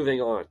 moving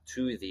on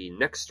to the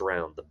next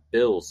round, the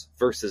Bills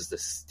versus the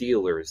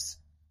Steelers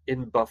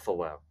in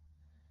Buffalo.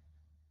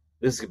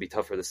 This is going to be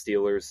tough for the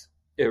Steelers.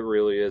 It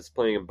really is.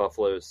 Playing in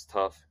Buffalo is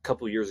tough. A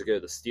couple years ago,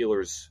 the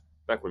Steelers,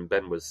 back when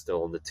Ben was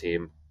still on the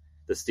team,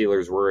 the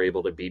Steelers were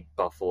able to beat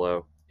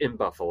Buffalo in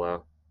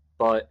Buffalo.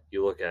 But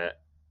you look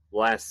at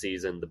last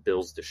season, the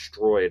Bills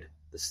destroyed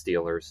the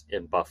Steelers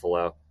in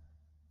Buffalo.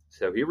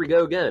 So here we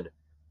go again.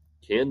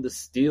 Can the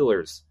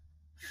Steelers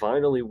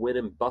finally win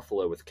in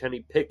Buffalo with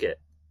Kenny Pickett?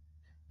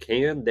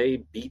 Can they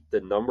beat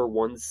the number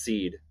 1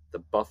 seed, the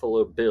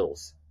Buffalo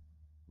Bills?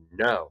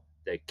 No,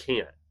 they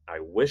can't.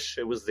 I wish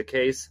it was the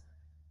case,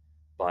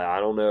 but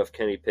I don't know if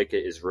Kenny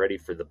Pickett is ready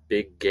for the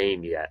big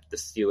game yet. The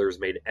Steelers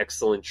made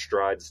excellent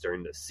strides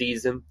during the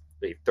season.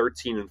 They have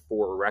 13-4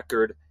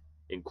 record.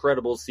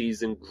 Incredible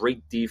season,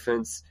 great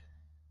defense.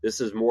 This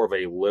is more of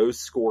a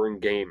low-scoring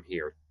game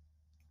here,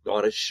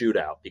 not a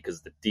shootout,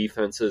 because the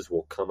defenses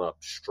will come up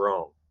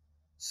strong.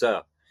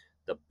 So,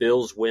 the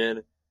Bills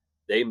win.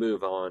 They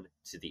move on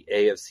to the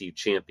AFC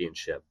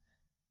Championship.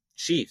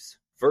 Chiefs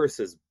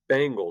versus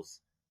Bengals,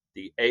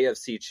 the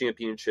AFC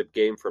Championship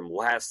game from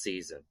last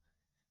season.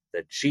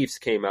 The Chiefs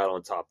came out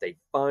on top. They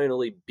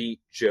finally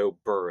beat Joe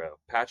Burrow.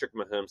 Patrick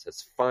Mahomes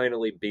has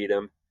finally beat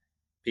him.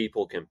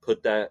 People can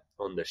put that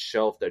on the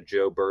shelf that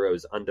Joe Burrow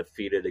is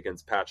undefeated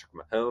against Patrick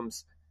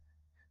Mahomes.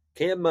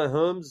 Can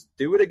Mahomes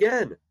do it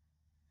again?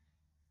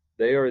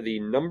 They are the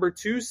number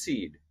 2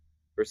 seed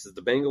versus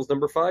the Bengals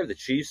number 5. The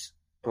Chiefs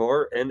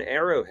are an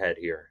Arrowhead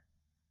here.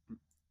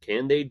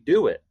 Can they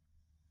do it?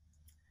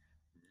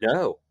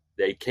 No,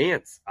 they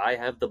can't. I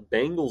have the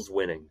Bengals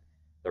winning.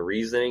 The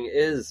reasoning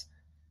is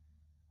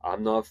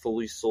I'm not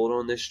fully sold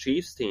on this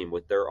Chiefs team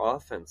with their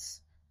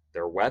offense,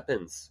 their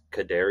weapons.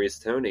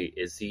 Kadarius Toney,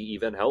 is he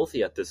even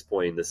healthy at this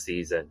point in the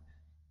season?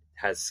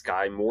 Has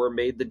Sky Moore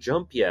made the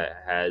jump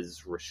yet?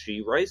 Has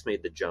Rashee Rice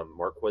made the jump?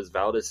 Marquez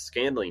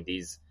Valdes-Scantling,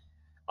 these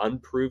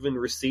unproven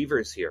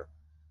receivers here.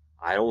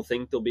 I don't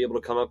think they'll be able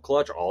to come up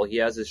clutch. All he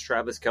has is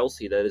Travis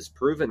Kelce that is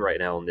proven right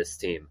now on this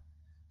team.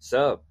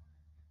 So,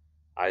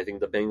 I think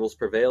the Bengals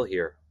prevail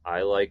here.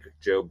 I like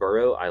Joe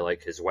Burrow. I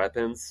like his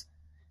weapons.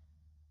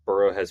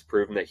 Burrow has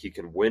proven that he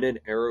can win in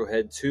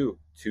Arrowhead too.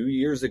 2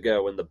 years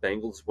ago when the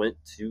Bengals went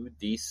to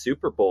the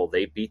Super Bowl,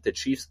 they beat the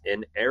Chiefs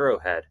in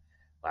Arrowhead.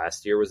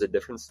 Last year was a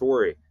different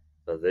story.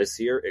 But this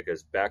year, it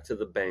goes back to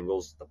the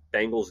Bengals. The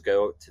Bengals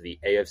go to the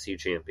AFC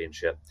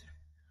Championship,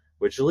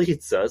 which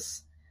leads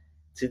us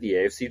to the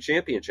AFC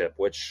Championship,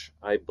 which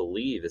I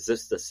believe, is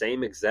this the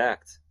same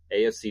exact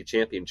AFC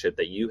Championship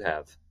that you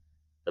have?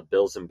 The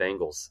Bills and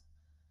Bengals.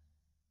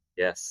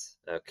 Yes,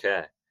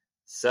 okay.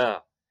 So,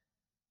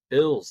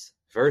 Bills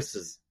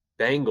versus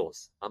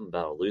Bengals. I'm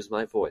about to lose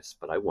my voice,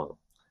 but I won't.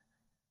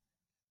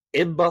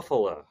 In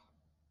Buffalo,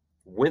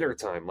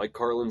 wintertime, like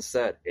Carlin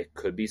said, it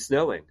could be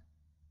snowing.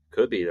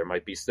 Could be. There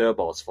might be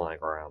snowballs flying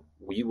around.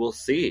 We will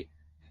see.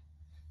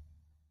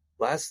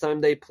 Last time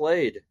they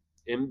played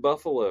in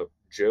Buffalo,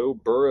 Joe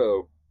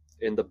Burrow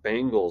and the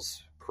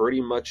Bengals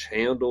pretty much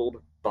handled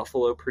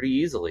Buffalo pretty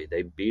easily.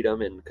 They beat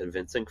them in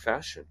convincing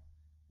fashion.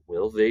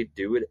 Will they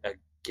do it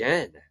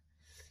again?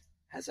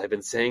 As I've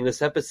been saying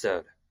this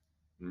episode,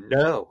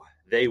 no,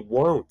 they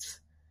won't.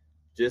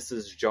 This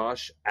is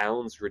Josh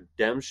Allen's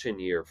redemption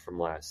year from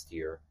last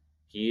year.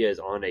 He is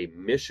on a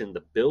mission.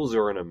 The Bills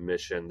are on a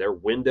mission. Their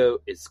window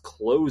is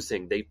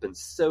closing. They've been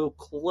so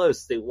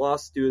close. They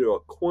lost due to a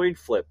coin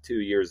flip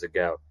 2 years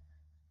ago.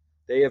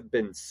 They have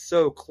been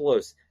so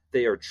close.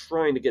 They are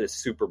trying to get a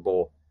Super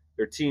Bowl.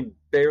 Their team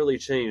barely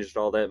changed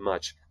all that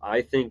much.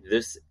 I think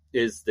this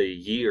is the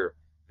year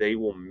they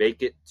will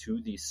make it to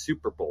the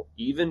Super Bowl.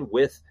 Even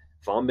with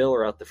Von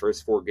Miller out the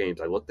first 4 games,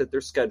 I looked at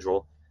their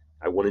schedule.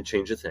 I wouldn't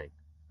change a thing.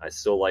 I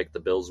still like the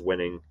Bills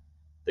winning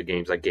the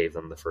games I gave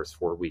them the first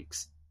 4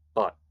 weeks.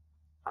 But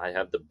I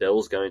have the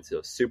Bills going to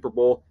the Super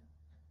Bowl.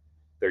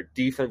 Their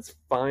defense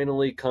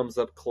finally comes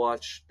up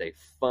clutch. They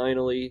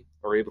finally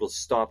are able to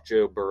stop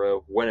Joe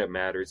Burrow when it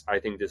matters. I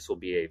think this will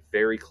be a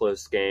very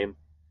close game.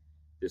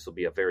 This will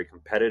be a very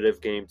competitive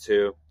game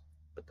too.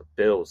 But the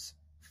Bills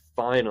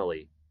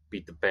finally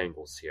beat the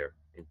Bengals here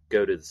and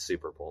go to the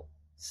Super Bowl.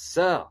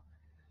 So,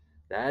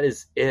 that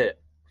is it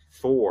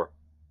for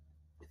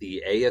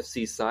the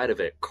AFC side of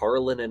it.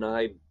 Carlin and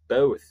I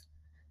both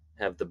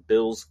have the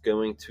Bills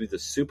going to the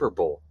Super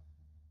Bowl.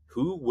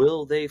 Who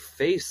will they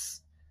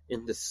face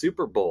in the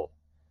Super Bowl?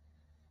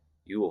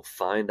 You will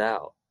find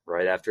out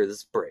right after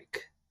this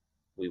break.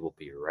 We will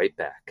be right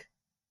back.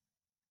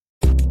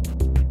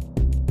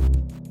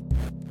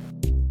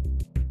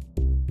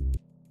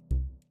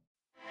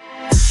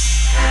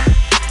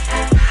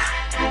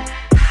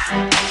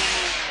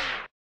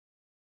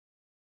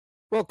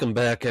 Welcome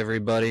back,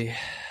 everybody.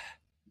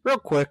 Real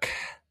quick,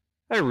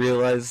 I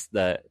realized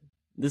that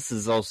this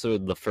is also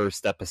the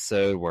first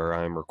episode where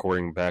I'm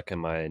recording back in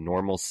my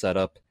normal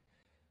setup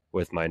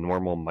with my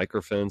normal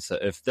microphone. So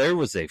if there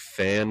was a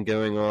fan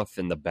going off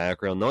in the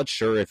background, not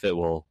sure if it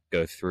will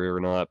go through or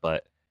not,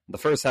 but the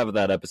first half of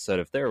that episode,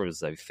 if there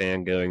was a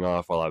fan going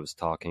off while I was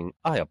talking,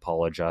 I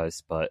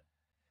apologize, but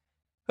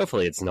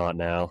hopefully it's not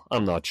now.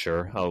 I'm not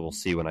sure. I will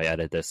see when I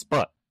edit this.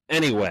 But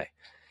anyway,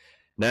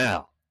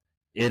 now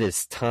it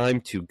is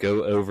time to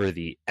go over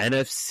the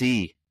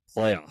NFC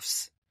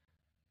playoffs.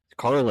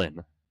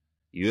 Carlin,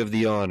 you have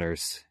the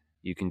honors.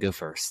 You can go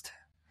first.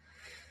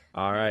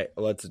 All right,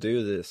 let's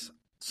do this.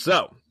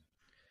 So,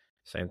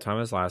 same time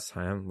as last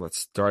time. Let's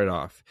start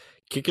off.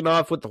 Kicking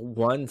off with the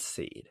 1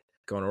 seed,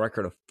 going a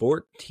record of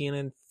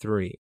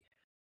 14-3,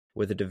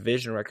 with a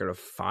division record of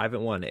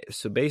 5-1.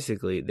 So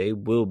basically, they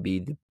will be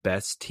the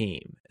best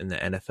team in the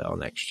NFL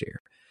next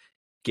year.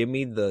 Give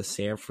me the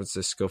San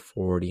Francisco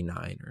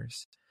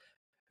 49ers.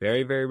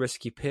 Very, very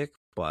risky pick,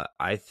 but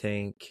I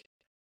think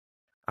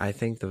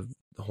the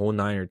whole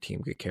Niner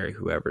team could carry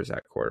whoever's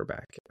at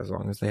quarterback, as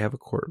long as they have a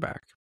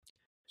quarterback.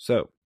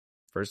 So,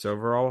 first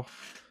overall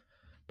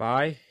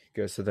bye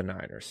goes to the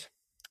Niners.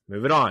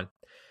 Moving on.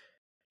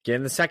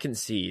 Getting the 2nd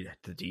seed,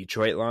 the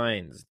Detroit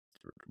Lions,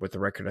 with a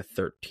record of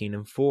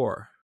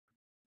 13-4.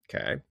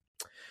 Okay.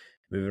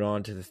 Moving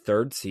on to the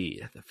 3rd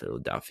seed, the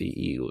Philadelphia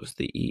Eagles,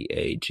 the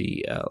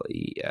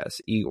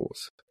EAGLES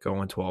Eagles,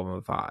 going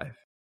 12-5.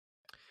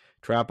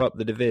 Trap up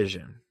the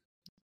division.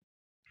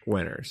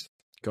 Winners,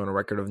 going a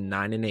record of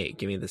 9-8.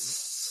 Give me the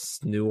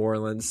New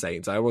Orleans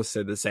Saints. I almost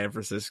said the San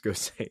Francisco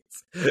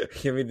Saints.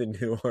 Give me the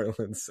New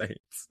Orleans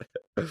Saints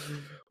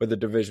with a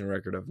division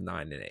record of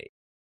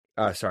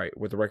 9-8.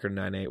 With a record of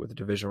 9-8 with a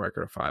division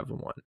record of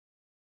 5-1.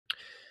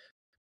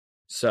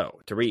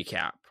 So, to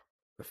recap,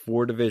 the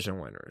 4 division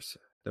winners,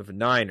 the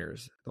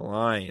Niners, the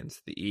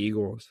Lions, the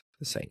Eagles,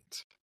 the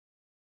Saints.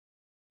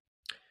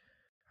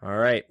 All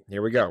right,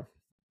 here we go.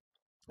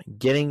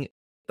 Getting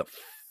the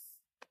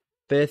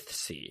 5th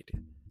seed,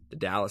 the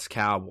Dallas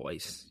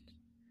Cowboys.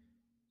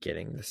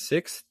 Getting the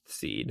 6th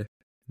seed,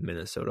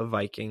 Minnesota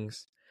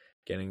Vikings.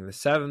 Getting the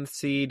 7th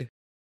seed,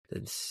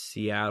 the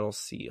Seattle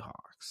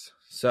Seahawks.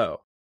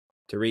 So,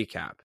 to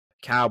recap,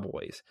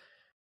 Cowboys,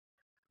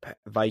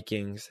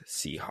 Vikings,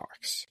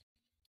 Seahawks.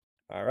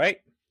 All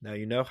right, now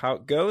you know how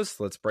it goes.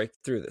 Let's break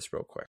through this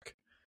real quick.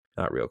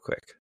 Not real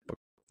quick, but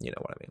You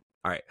know what I mean.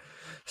 All right.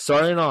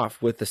 Starting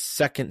off with the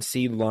 2nd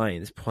seed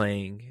Lions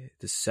playing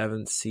the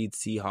 7th seed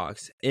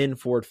Seahawks in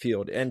Ford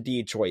Field in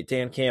Detroit.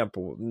 Dan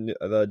Campbell,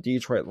 the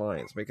Detroit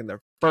Lions, making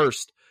their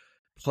first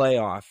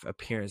playoff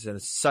appearance in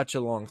such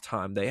a long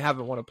time. They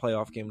haven't won a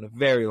playoff game in a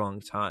very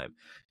long time.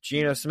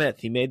 Geno Smith,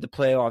 he made the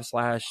playoffs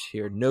last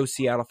year. No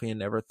Seattle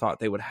fan ever thought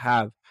they would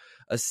have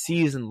a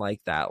season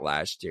like that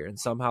last year, and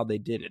somehow they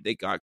did it. They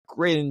got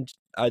great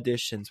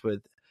additions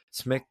with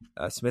Smith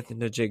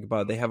and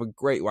Najigba. They have a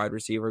great wide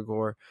receiver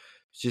core.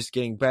 It's just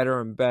getting better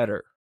and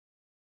better.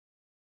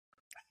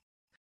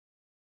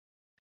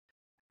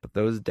 But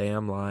those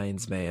damn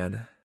Lions,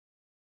 man.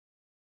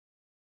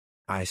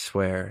 I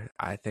swear,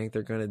 I think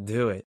they're going to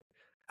do it.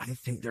 I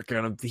think they're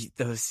going to beat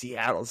those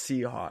Seattle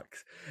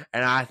Seahawks.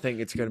 And I think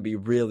it's going to be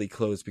really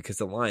close because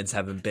the Lions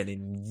haven't been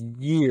in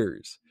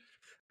years.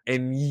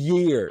 In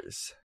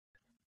years.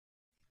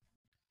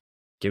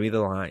 Give me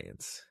the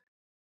Lions.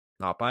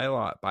 Not by a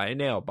lot, by a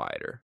nail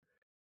biter.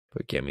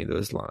 But give me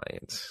those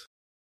Lions.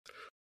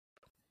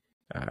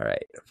 All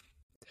right.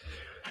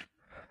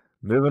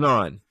 Moving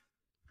on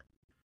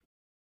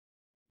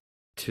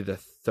to the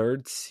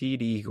 3rd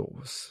seed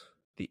Eagles.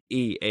 The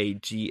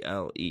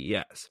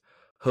EAGLES,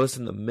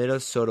 hosting the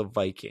Minnesota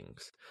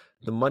Vikings,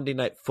 the Monday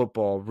Night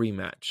Football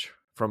rematch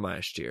from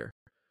last year,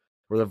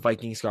 where the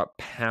Vikings got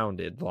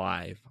pounded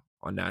live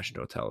on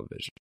national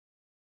television.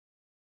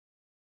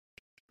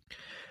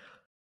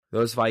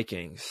 Those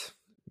Vikings,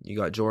 you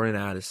got Jordan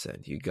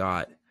Addison, you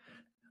got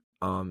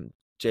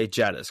Jay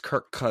Jettis,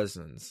 Kirk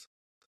Cousins,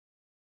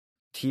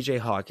 TJ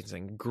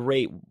Hawkinson,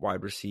 great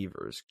wide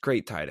receivers,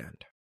 great tight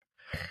end.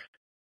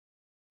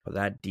 But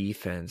that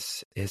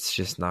defense, it's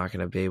just not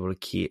going to be able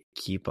to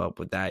keep up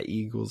with that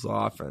Eagles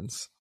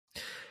offense.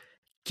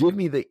 Give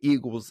me the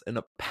Eagles in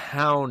a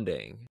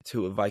pounding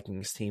to a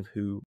Vikings team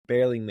who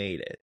barely made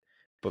it,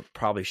 but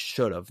probably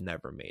should have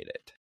never made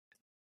it.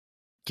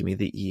 Give me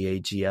the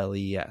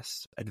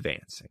EAGLES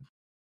advancing.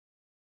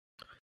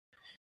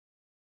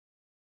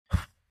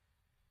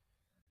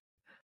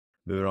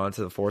 Moving on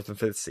to the 4th and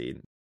 5th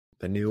seed.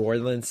 The New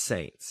Orleans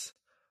Saints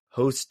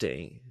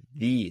hosting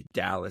the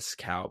Dallas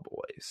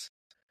Cowboys.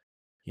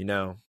 You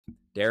know,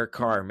 Derek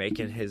Carr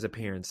making his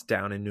appearance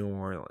down in New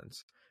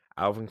Orleans.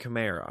 Alvin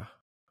Kamara.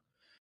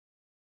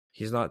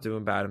 He's not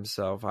doing bad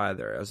himself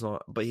either.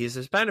 But he's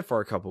suspended for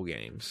a couple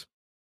games.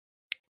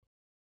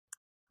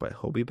 But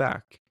he'll be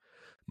back.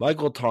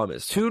 Michael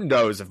Thomas. Who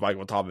knows if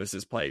Michael Thomas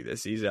is playing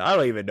this season? I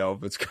don't even know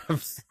if it's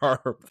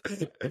confirmed.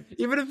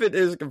 Even if it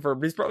is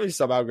confirmed, he's probably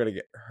somehow going to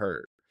get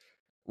hurt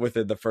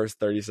within the first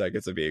 30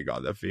 seconds of being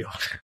on the field.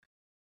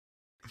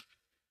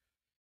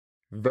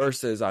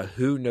 Versus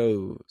who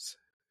knows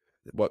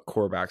what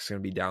quarterback's going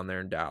to be down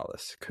there in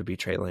Dallas. Could be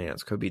Trey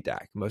Lance, could be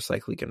Dak. Most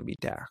likely going to be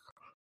Dak.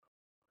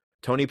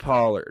 Tony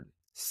Pollard,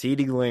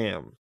 CeeDee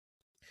Lamb,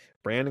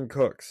 Brandon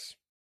Cooks.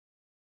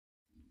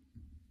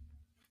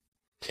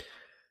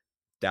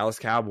 Dallas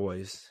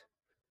Cowboys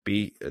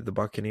beat the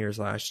Buccaneers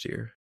last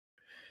year.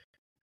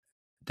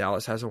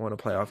 Dallas hasn't won a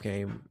playoff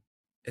game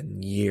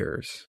in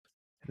years.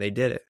 And they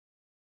did it.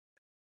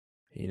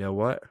 You know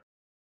what?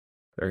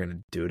 They're going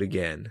to do it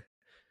again.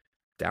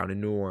 Down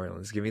in New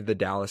Orleans, giving the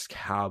Dallas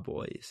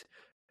Cowboys,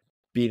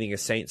 beating a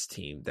Saints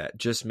team that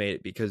just made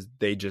it because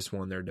they just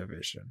won their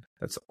division.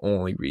 That's the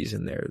only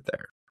reason they're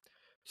there.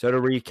 So to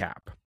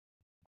recap,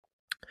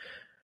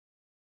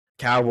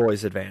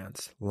 Cowboys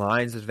advance,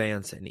 Lions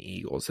advance, and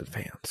Eagles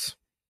advance.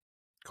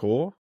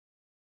 Cool?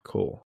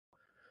 Cool.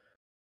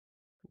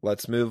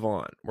 Let's move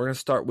on. We're going to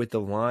start with the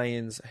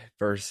Lions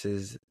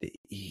versus the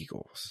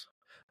Eagles.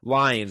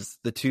 Lions,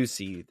 the 2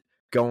 seed,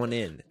 going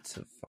in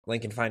to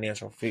Lincoln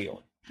Financial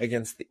Field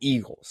against the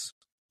Eagles.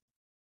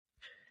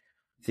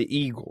 The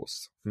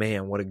Eagles,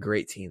 man, what a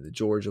great team. The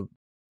Georgia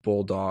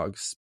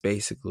Bulldogs,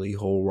 basically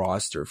whole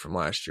roster from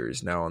last year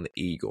is now on the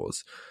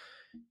Eagles.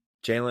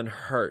 Jalen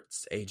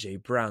Hurts, A.J.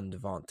 Brown,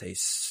 Devontae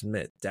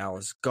Smith,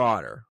 Dallas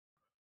Goedert.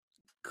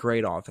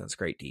 Great offense,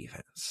 great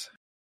defense.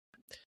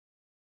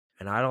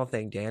 And I don't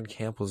think Dan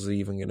Campbell's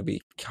even going to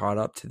be caught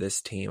up to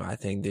this team. I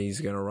think that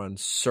he's going to run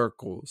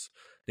circles.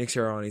 Nick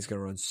Sirianni's going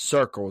to run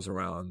circles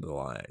around the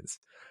Lions.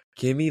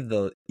 Give me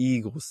the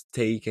Eagles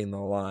taking the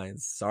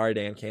Lions. Sorry,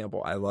 Dan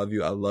Campbell. I love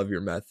you. I love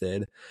your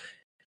method.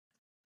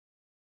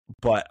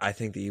 But I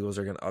think the Eagles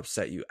are going to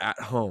upset you at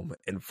home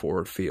in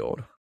Ford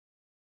Field.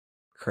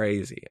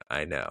 Crazy,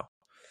 I know.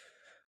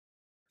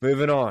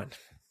 Moving on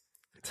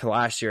to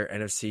last year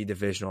NFC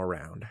divisional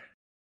round.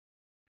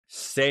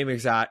 Same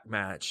exact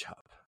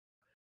matchup.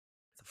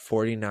 The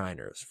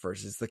 49ers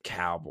versus the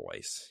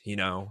Cowboys, you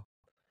know.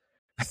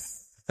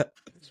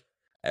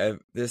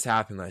 This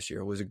happened last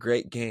year. It was a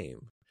great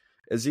game.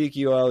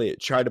 Ezekiel Elliott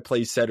tried to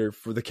play center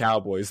for the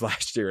Cowboys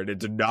last year, and it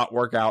did not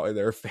work out in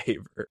their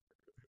favor.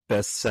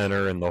 Best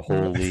center in the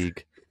whole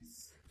league.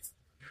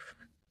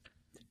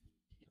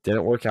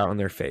 Didn't work out in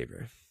their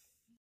favor.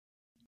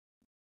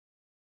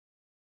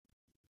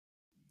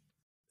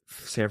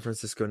 San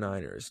Francisco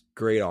Niners,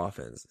 great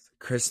offense.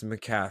 Christian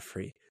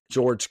McCaffrey,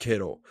 George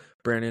Kittle,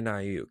 Brandon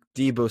Ayuk,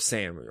 Deebo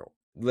Samuel,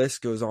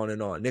 list goes on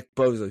and on. Nick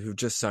Bosa, who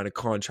just signed a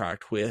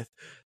contract with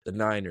the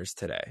Niners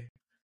today.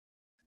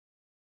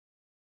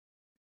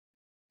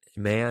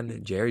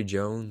 Man, Jerry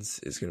Jones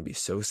is going to be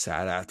so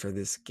sad after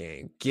this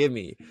game. Give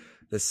me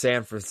the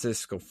San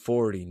Francisco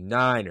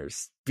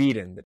 49ers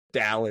beating the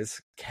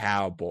Dallas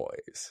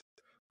Cowboys.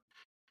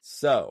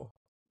 So,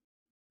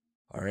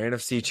 our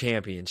NFC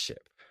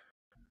Championship.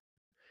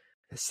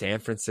 The San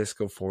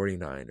Francisco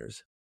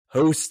 49ers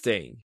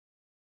hosting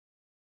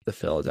the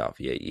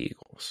Philadelphia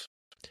Eagles.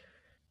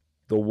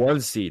 The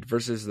 1 seed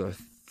versus the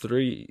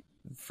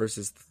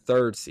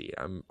 3rd seed.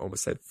 I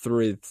almost said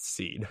 3rd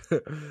seed.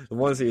 The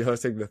 1 seed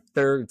hosting the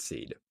 3rd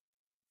seed.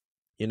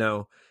 You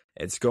know,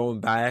 it's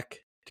going back,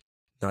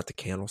 not to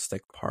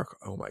Candlestick Park.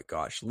 Oh my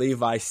gosh,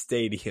 Levi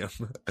Stadium.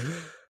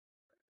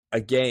 A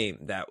game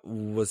that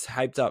was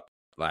hyped up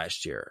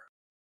last year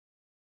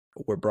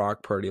where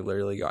Brock Purdy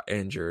literally got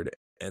injured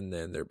and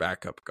then their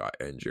backup got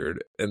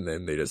injured and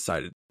then they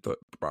decided to put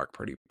Brock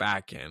Purdy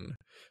back in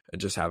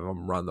and just have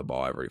him run the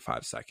ball every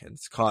 5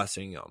 seconds,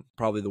 costing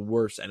probably the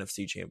worst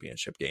NFC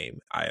Championship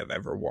game I have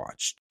ever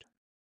watched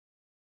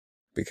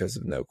because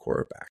of no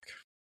quarterback.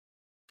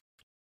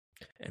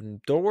 And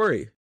don't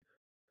worry,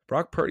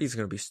 Brock Purdy is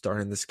going to be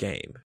starting this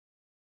game.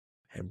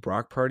 And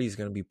Brock Purdy is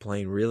going to be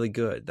playing really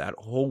good. That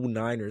whole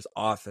Niners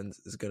offense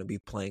is going to be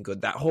playing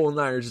good. That whole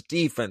Niners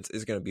defense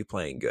is going to be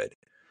playing good.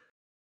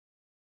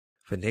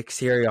 But Nick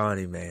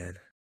Sirianni, man,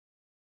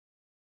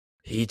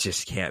 he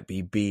just can't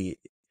be beat.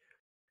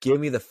 Give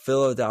me the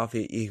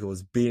Philadelphia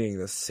Eagles beating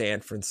the San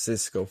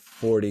Francisco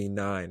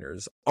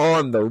 49ers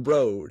on the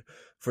road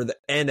for the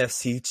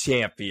NFC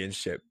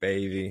Championship,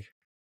 baby.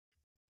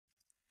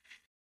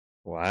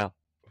 Wow.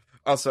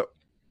 Also,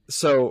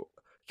 so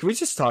can we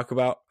just talk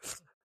about...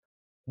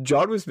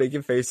 John was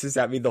making faces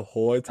at me the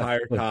whole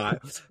entire time,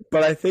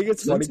 but I think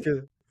it's funny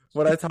because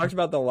when I talked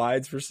about the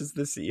Lions versus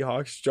the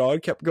Seahawks, John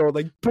kept going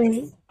like,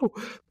 boom.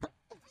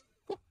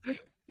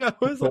 I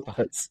was like,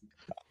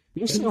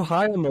 you're so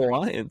high on the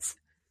Lions.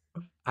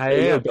 I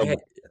am.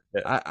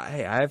 I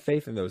have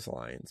faith in those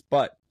Lions,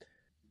 but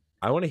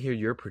I want to hear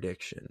your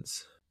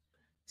predictions.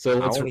 So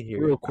let's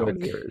real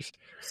quick.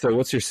 So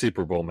what's your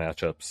Super Bowl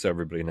matchup so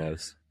everybody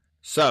knows?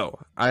 So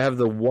I have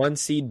the 1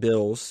 seed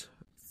Bills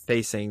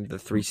facing the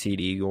 3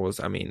 seed Eagles.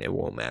 I mean, it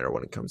won't matter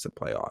when it comes to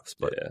playoffs,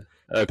 but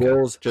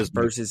Bills just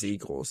versus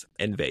Eagles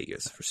in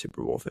Vegas for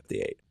Super Bowl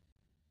 58.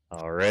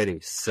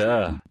 Alrighty,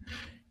 so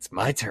it's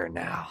my turn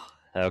now.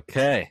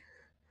 Okay.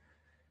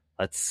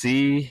 Let's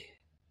see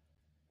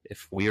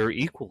if we are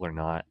equal or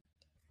not.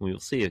 We will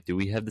see. Do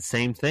we have the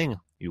same thing?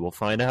 You will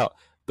find out.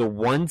 The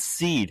 1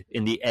 seed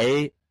in the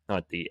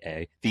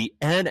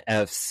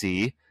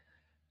NFC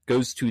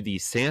goes to the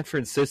San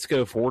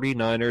Francisco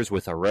 49ers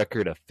with a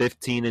record of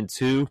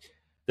 15-2.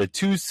 The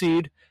 2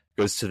 seed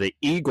goes to the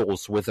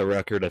Eagles with a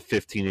record of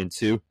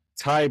 15-2.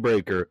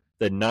 Tiebreaker,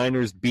 the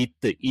Niners beat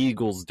the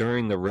Eagles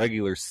during the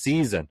regular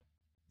season.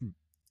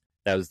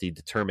 That was the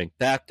determining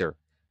factor.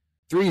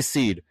 3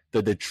 seed,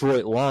 the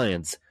Detroit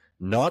Lions,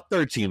 not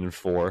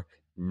 13-4,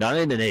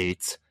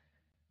 9-8,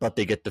 but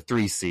they get the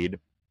 3 seed.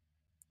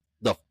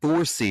 The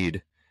 4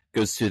 seed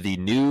goes to the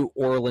New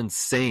Orleans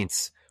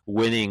Saints,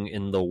 winning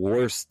in the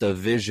worst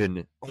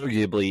division,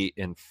 arguably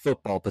in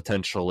football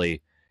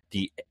potentially,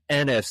 the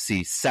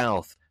NFC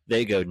South.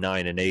 They go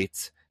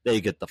 9-8.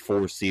 They get the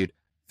 4 seed.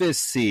 5th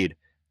seed,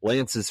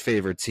 Lance's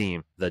favorite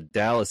team, the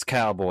Dallas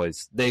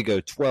Cowboys. They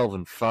go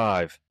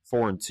 12-5,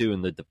 4-2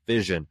 in the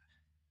division.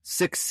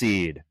 6th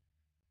seed,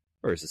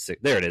 where is the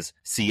 6th? There it is.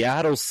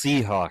 Seattle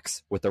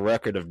Seahawks with a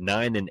record of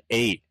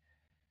 9-8.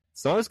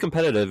 It's not as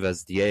competitive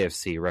as the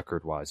AFC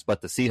record-wise,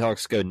 but the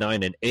Seahawks go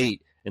 9-8.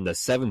 In the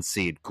 7th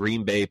seed,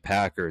 Green Bay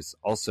Packers,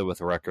 also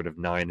with a record of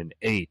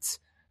 9-8.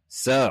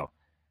 So,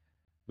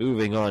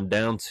 moving on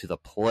down to the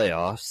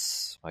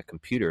playoffs. My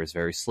computer is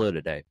very slow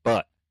today,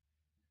 but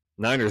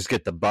Niners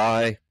get the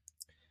bye.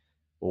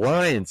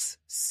 Lions,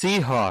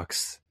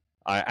 Seahawks.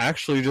 I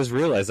actually just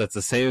realized that's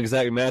the same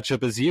exact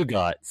matchup as you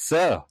got.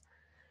 So,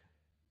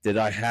 did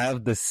I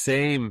have the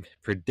same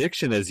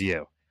prediction as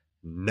you?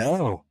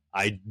 No,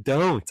 I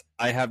don't.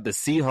 I have the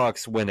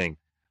Seahawks winning.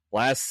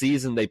 Last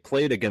season, they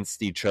played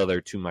against each other,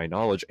 to my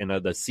knowledge, and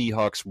the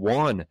Seahawks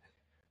won.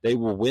 They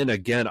will win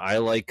again. I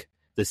like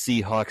the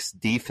Seahawks'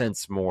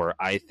 defense more.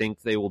 I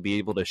think they will be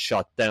able to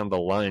shut down the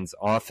Lions'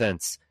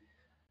 offense.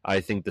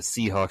 I think the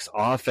Seahawks'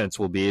 offense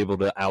will be able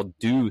to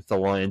outdo the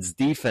Lions'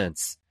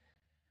 defense.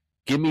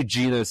 Give me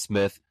Geno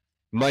Smith.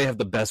 Might have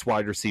the best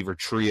wide receiver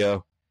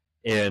trio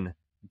in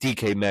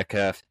DK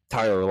Metcalf,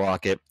 Tyler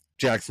Lockett,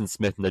 Jackson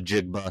Smith, and the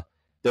Jigba.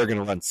 They're going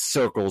to run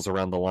circles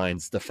around the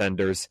Lions'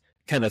 defenders.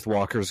 Kenneth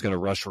Walker is going to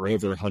rush for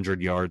over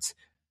 100 yards.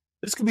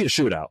 This could be a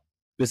shootout.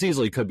 This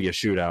easily could be a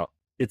shootout.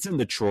 It's in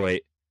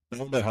Detroit. I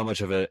don't know how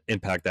much of an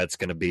impact that's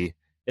going to be,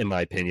 in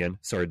my opinion.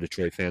 Sorry,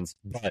 Detroit fans.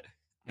 But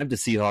I have the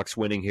Seahawks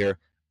winning here.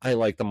 I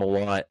like them a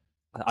lot.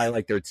 I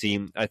like their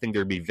team. I think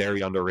they'd be very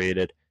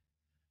underrated.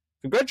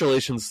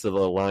 Congratulations to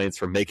the Lions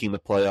for making the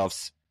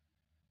playoffs.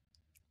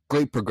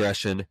 Great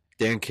progression.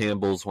 Dan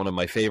Campbell's one of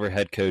my favorite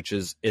head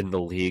coaches in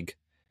the league.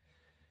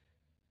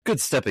 good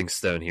stepping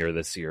stone here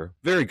this year.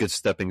 Very good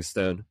stepping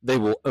stone. They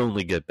will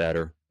only get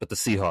better, but the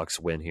Seahawks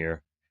win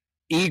here.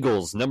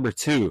 Eagles, number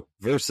 2,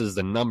 versus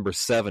the number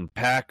 7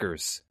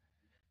 Packers.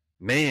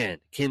 Man,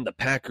 can the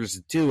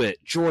Packers do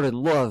it? Jordan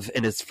Love,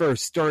 in his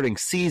first starting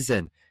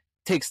season,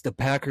 takes the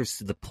Packers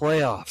to the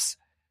playoffs.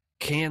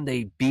 Can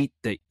they beat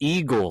the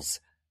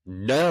Eagles?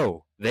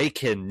 No, they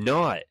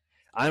cannot.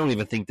 I don't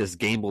even think this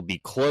game will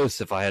be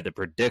close if I had to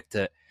predict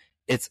it.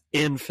 It's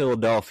in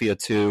Philadelphia,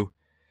 too.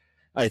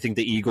 I think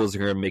the Eagles are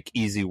going to make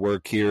easy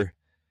work here.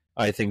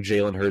 I think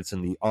Jalen Hurts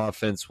and the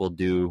offense will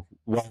do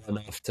well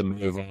enough to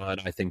move on.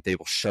 I think they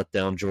will shut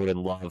down Jordan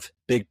Love.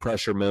 Big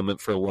pressure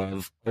moment for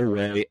Love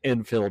away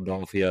in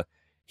Philadelphia.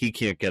 He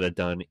can't get it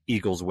done.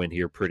 Eagles win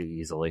here pretty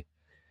easily.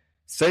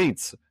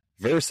 Saints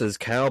versus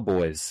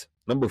Cowboys.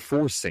 Number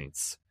 4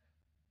 Saints.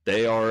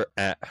 They are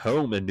at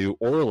home in New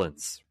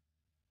Orleans.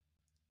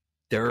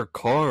 Derek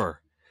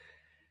Carr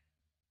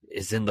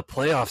is in the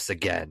playoffs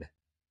again.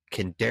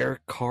 Can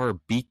Derek Carr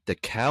beat the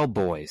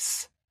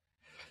Cowboys?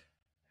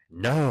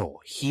 No,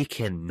 he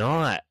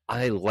cannot.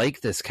 I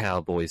like this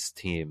Cowboys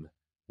team.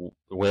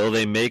 Will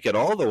they make it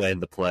all the way in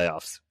the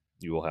playoffs?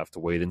 You will have to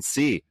wait and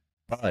see.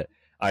 But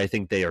I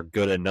think they are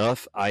good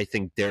enough. I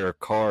think Derek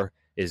Carr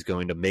is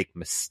going to make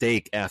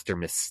mistake after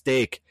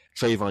mistake.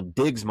 Trayvon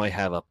Diggs might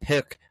have a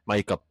pick.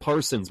 Micah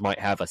Parsons might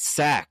have a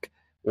sack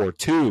or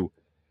 2.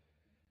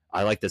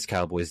 I like this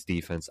Cowboys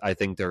defense. I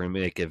think they're going to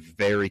make it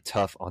very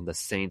tough on the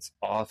Saints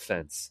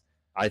offense.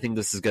 I think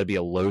this is going to be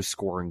a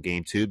low-scoring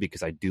game, too,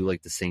 because I do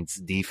like the Saints'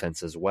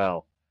 defense as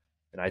well.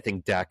 And I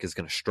think Dak is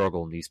going to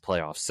struggle in these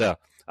playoffs. So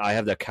I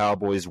have the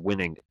Cowboys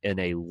winning in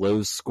a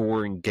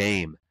low-scoring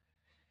game.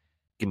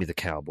 Give me the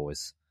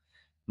Cowboys.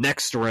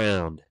 Next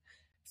round,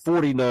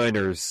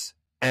 49ers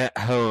at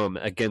home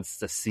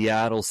against the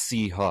Seattle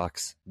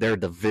Seahawks, their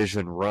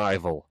division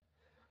rival.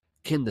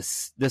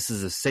 This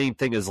is the same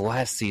thing as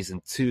last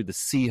season, too. The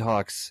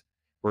Seahawks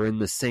were in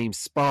the same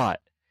spot.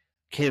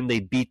 Can they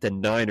beat the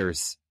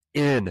Niners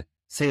in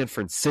San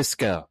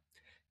Francisco?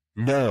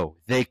 No,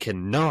 they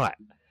cannot.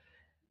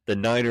 The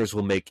Niners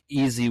will make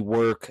easy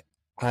work.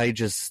 I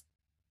just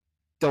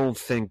don't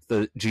think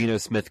that Geno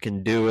Smith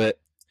can do it.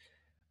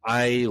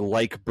 I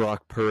like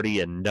Brock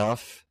Purdy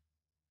enough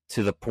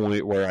to the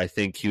point where I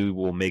think he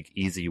will make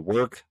easy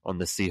work on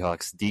the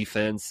Seahawks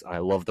defense. I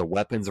love the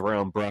weapons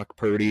around Brock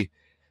Purdy.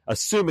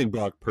 Assuming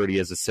Brock Purdy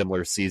has a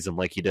similar season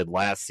like he did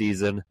last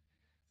season,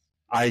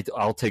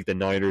 I'll take the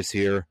Niners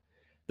here.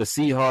 The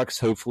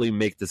Seahawks hopefully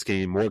make this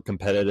game more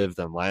competitive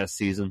than last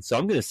season. So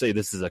I'm going to say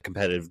this is a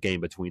competitive game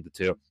between the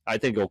two. I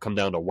think it'll come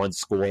down to one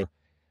score.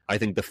 I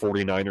think the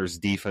 49ers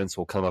defense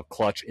will come up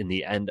clutch in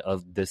the end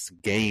of this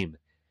game.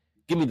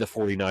 Give me the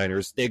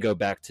 49ers. They go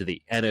back to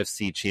the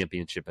NFC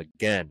Championship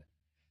again.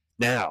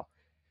 Now,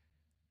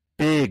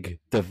 big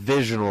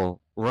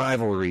divisional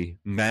rivalry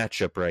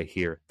matchup right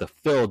here. The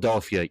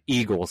Philadelphia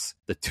Eagles,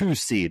 the 2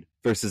 seed,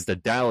 versus the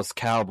Dallas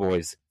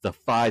Cowboys, the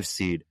 5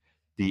 seed.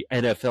 The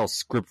NFL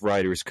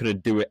scriptwriters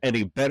couldn't do it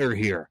any better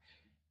here.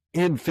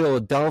 In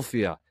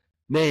Philadelphia,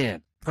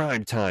 man,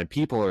 prime time.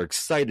 People are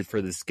excited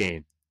for this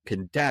game.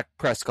 Can Dak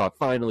Prescott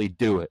finally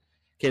do it?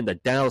 Can the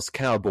Dallas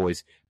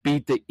Cowboys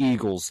beat the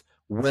Eagles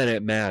when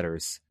it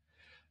matters?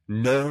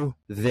 No,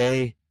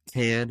 they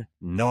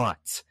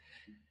cannot.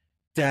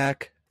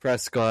 Dak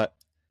Prescott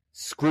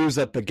screws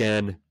up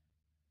again.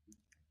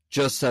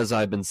 Just as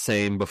I've been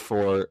saying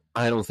before,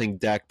 I don't think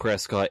Dak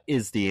Prescott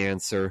is the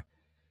answer.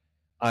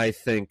 I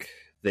think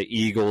the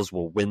Eagles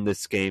will win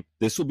this game.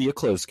 This will be a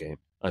close game.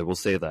 I will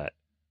say that.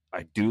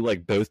 I do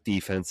like both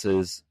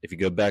defenses. If you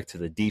go back to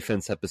the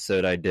defense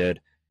episode I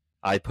did,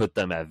 I put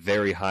them at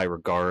very high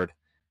regard.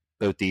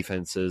 Both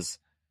defenses.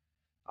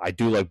 I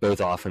do like both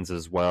offenses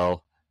as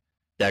well.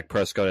 Dak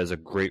Prescott has a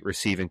great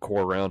receiving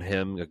core around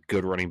him, a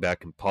good running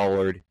back in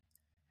Pollard.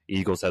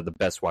 Eagles have the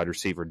best wide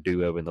receiver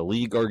duo in the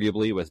league,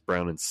 arguably, with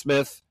Brown and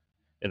Smith.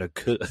 And a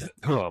good...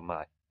 Oh,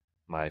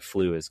 my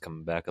flu is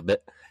coming back a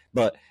bit.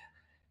 But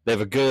they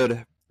have a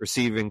good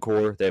receiving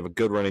core. They have a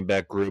good running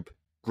back group.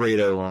 Great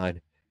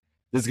O-line.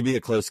 This is going to be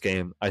a close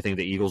game. I think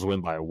the Eagles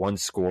win by 1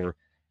 score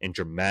in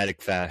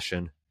dramatic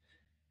fashion.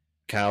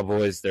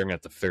 Cowboys, they're going to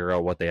have to figure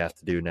out what they have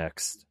to do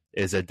next.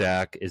 Is it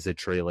Dak? Is it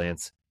Trey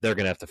Lance? They're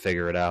going to have to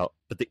figure it out.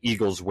 But the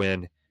Eagles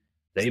win.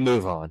 They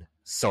move on.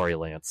 Sorry,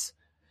 Lance.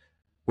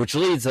 Which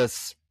leads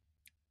us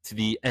to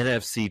the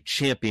NFC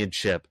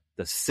Championship.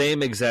 The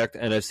same exact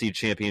NFC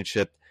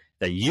Championship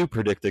that you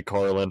predicted,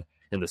 Carlin,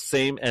 and the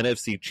same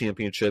NFC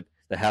Championship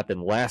that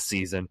happened last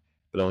season,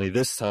 but only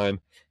this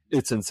time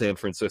it's in San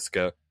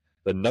Francisco.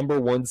 The number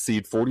 1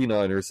 seed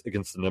 49ers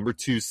against the number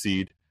 2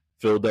 seed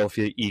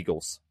Philadelphia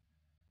Eagles.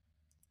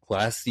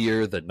 Last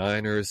year, the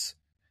Niners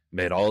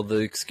made all the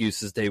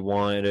excuses they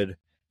wanted.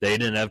 They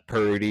didn't have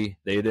Purdy.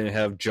 They didn't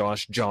have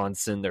Josh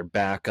Johnson, their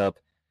backup.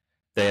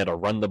 They had to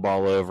run the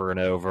ball over and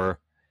over.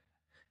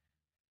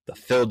 The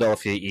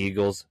Philadelphia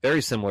Eagles,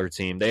 very similar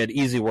team. They had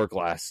easy work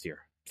last year.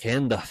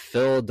 Can the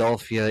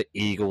Philadelphia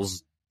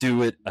Eagles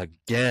do it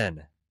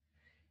again?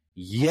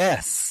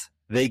 Yes,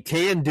 they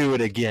can do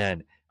it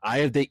again. I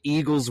have the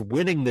Eagles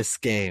winning this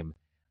game.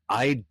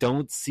 I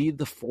don't see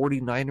the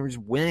 49ers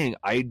winning.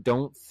 I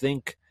don't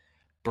think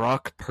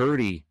Brock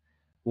Purdy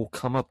will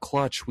come up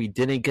clutch. We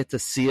didn't get to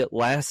see it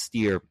last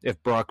year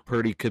if Brock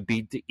Purdy could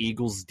beat the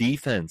Eagles'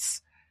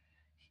 defense.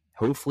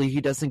 Hopefully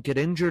he doesn't get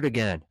injured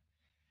again.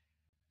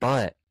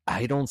 But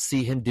I don't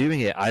see him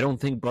doing it. I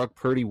don't think Brock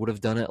Purdy would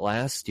have done it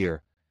last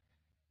year.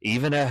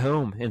 Even at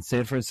home in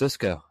San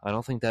Francisco. I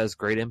don't think that has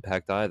great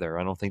impact either.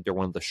 I don't think they're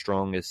one of the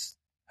strongest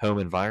home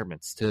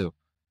environments, too.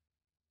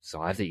 So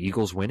I have the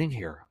Eagles winning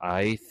here.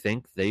 I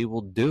think they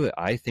will do it.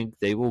 I think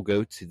they will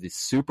go to the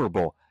Super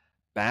Bowl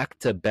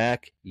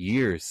back-to-back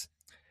years.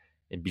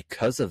 And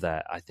because of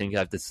that, I think I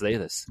have to say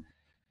this.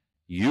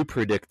 You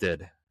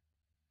predicted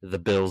the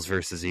Bills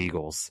versus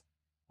Eagles.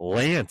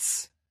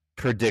 Lance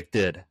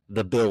predicted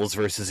the Bills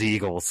versus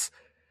Eagles.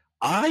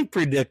 I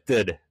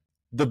predicted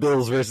the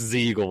Bills versus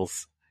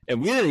Eagles.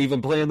 And we didn't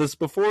even plan this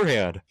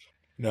beforehand.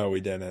 No,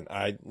 we didn't.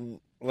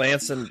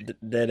 Lance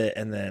did it,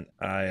 and then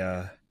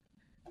I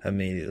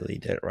immediately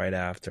did it right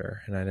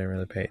after, and I didn't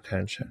really pay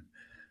attention.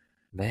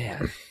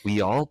 Man,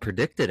 we all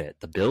predicted it.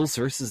 The Bills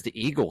versus the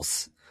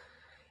Eagles.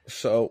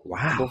 So,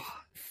 wow.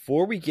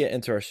 Before we get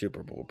into our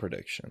Super Bowl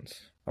predictions,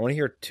 I want to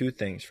hear two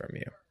things from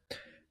you.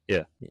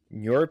 Yeah.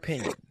 In your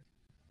opinion,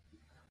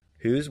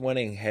 who's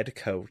winning head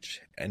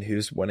coach and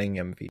who's winning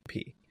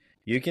MVP?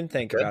 You can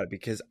think about it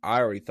because I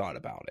already thought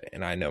about it,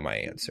 and I know my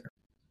answer.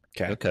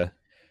 Okay.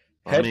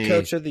 Head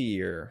coach of the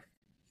year.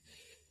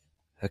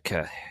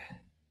 Okay.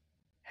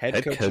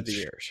 Head coach of the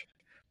year.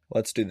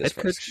 Let's do this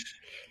first.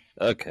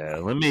 Okay,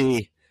 I'm going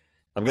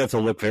to have to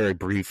look very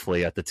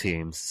briefly at the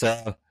teams.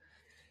 So,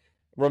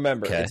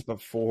 remember, it's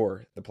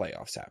before the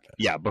playoffs happen.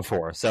 Yeah,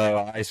 before.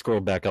 So I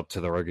scrolled back up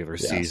to the regular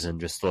season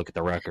just to look at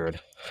the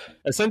record.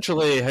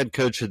 Essentially, head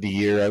coach of the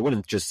year, I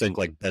wouldn't just think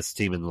like best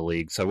team in the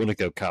league. So I wouldn't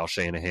go Kyle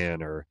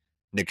Shanahan or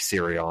Nick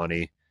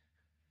Sirianni.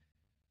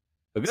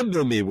 A good bit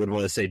of me would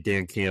want to say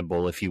Dan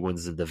Campbell if he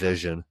wins the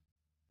division.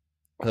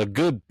 A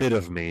good bit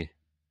of me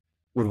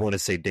would want to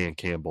say Dan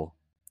Campbell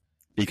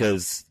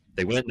because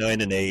they went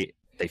 9-8.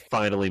 They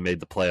finally made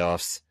the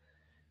playoffs.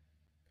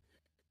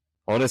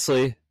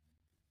 Honestly,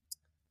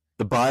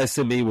 the bias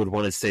in me would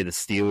want to say the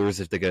Steelers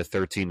if they go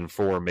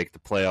 13-4 and make the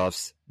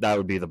playoffs. That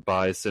would be the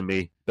bias in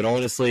me. But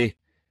honestly,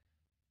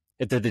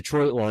 if the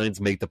Detroit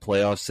Lions make the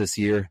playoffs this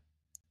year,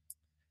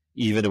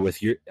 even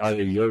with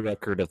either your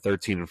record of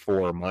 13-4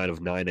 or mine of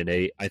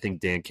 9-8, I think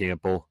Dan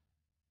Campbell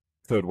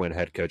could win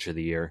head coach of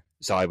the year.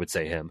 So I would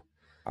say him.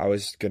 I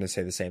was going to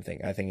say the same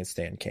thing. I think it's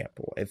Dan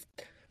Campbell. If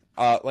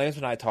Lance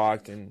and I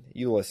talked, and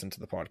you listened to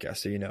the podcast,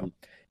 so you know,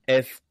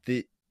 if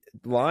the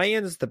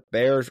Lions, the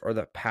Bears, or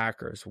the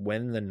Packers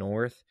win the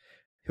North,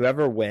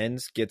 whoever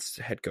wins gets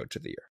head coach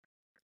of the year.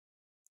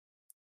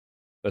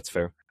 That's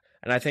fair.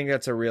 And I think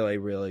that's a really,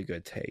 really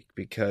good take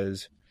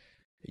because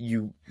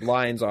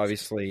Lions,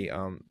 obviously,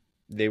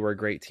 they were a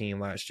great team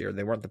last year.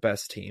 They weren't the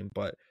best team,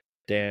 but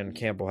Dan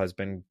Campbell has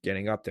been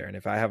getting up there. And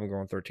if I haven't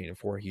gone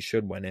 13-4, he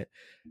should win it.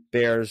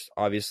 Bears,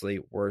 obviously,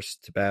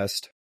 worst to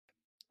best.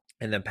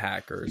 And then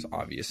Packers,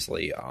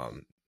 obviously,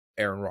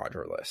 Aaron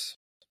Rodgers-less.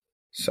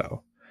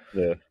 So,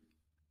 yeah.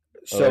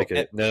 So, like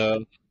it.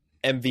 No.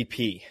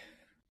 MVP.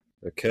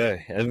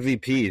 Okay,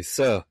 MVP.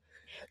 So,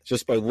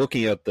 just by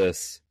looking at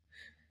this,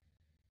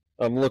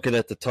 I'm looking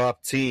at the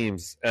top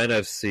teams,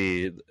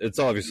 NFC. It's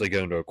obviously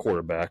going to a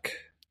quarterback.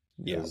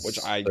 Yeah, which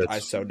I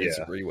so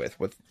disagree with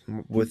what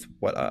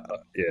I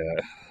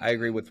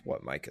agree with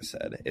what Micah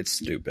said. It's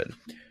stupid.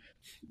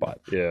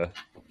 But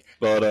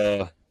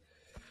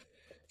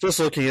just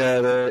looking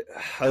at it,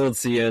 I don't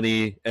see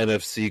any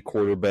NFC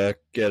quarterback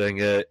getting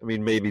it. I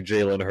mean, maybe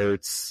Jalen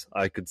Hurts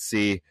I could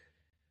see.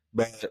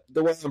 But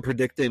the way I'm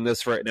predicting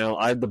this right now,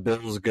 I have the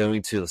Bills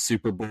going to the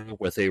Super Bowl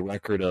with a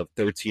record of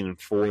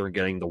 13-4 and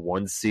getting the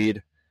 1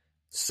 seed.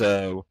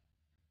 So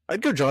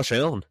I'd go Josh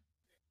Allen.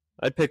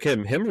 I'd pick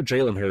him or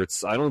Jalen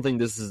Hurts. I don't think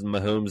this is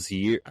Mahomes'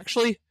 year.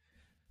 Actually,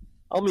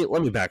 let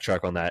me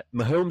backtrack on that.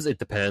 Mahomes, it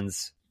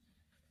depends.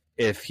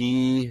 If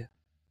he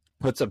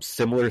puts up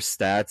similar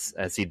stats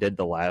as he did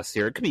the last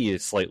year, it could be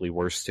slightly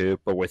worse too,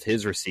 but with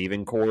his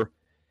receiving core,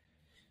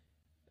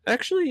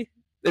 it's going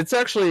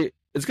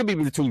to be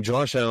between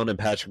Josh Allen and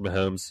Patrick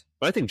Mahomes,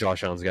 but I think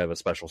Josh Allen's going to have a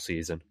special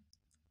season.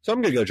 So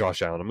I'm going to go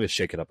Josh Allen. I'm going to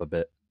shake it up a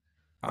bit.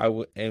 I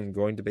am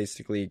going to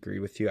basically agree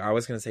with you. I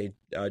was going to say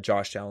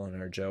Josh Allen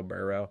or Joe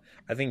Burrow.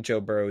 I think Joe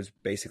Burrow is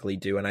basically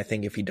due, and I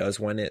think if he does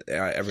win it,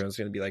 everyone's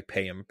going to be like,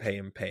 pay him,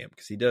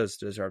 because he does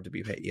deserve to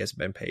be paid. He hasn't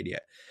been paid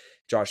yet.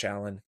 Josh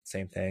Allen,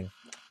 same thing.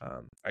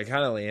 I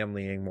kind of am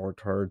leaning more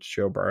towards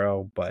Joe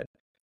Burrow, but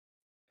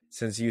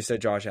since you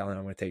said Josh Allen,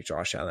 I'm going to take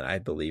Josh Allen. I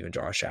believe in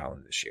Josh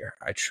Allen this year.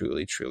 I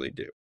truly, truly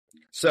do.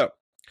 So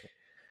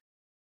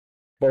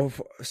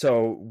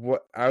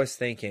what I was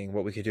thinking,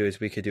 what we could do is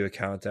we could do a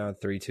countdown,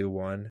 3, 2,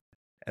 1,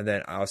 and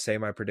then I'll say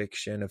my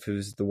prediction of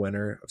who's the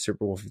winner of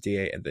Super Bowl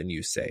 58, and then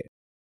you say it.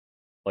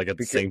 Like at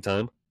the same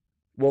time?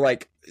 Well,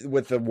 like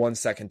with the 1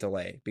 second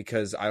delay,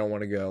 because I don't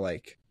want to go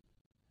like,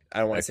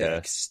 I don't want to say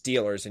like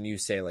Steelers and you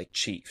say like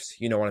Chiefs.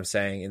 You know what I'm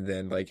saying? And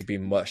then like it'd be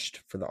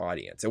mushed for the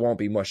audience. It won't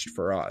be mushed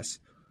for us,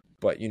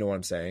 but you know what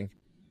I'm saying?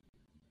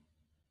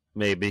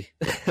 Maybe.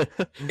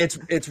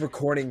 It's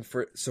recording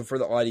for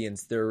the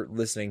audience. They're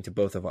listening to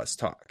both of us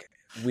talk.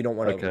 We don't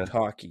want to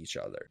talk each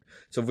other.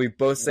 So if we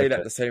both say it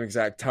at the same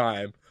exact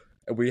time,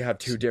 and we have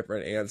two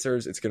different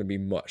answers, it's going to be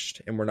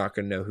mushed, and we're not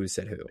going to know who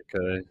said who.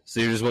 Okay. So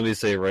you just want me to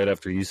say it right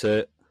after you say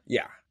it?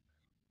 Yeah.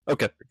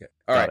 Okay.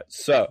 All right.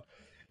 So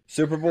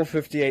Super Bowl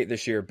 58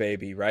 this year,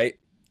 baby. Right.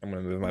 I'm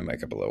going to move my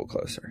mic up a little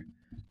closer.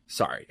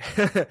 Sorry.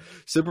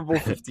 Super Bowl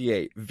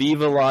 58.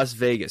 Viva Las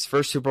Vegas.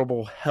 First Super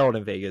Bowl held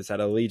in Vegas at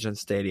Allegiant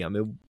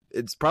Stadium.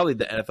 It's probably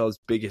the NFL's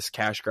biggest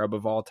cash grab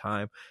of all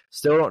time.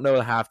 Still don't know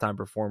the halftime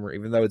performer,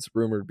 even though it's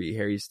rumored to be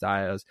Harry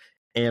Styles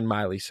and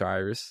Miley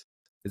Cyrus.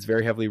 It's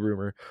very heavily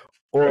rumored.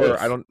 Or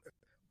I don't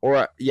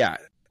know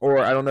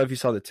if you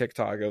saw the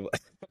TikTok of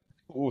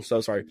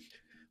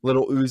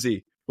Little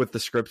Uzi with the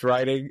script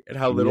writing and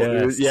how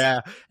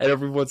Uzi, and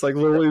everyone's like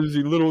Little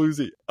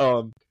Uzi.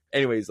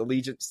 Anyways,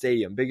 Allegiant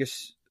Stadium,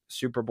 biggest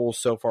Super Bowl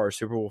so far,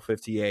 Super Bowl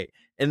 58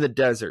 in the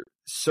desert.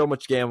 So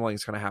much gambling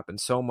is going to happen.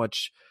 So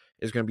much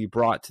is going to be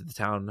brought to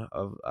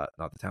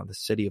the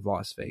city of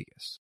Las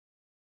Vegas.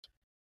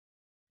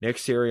 Nick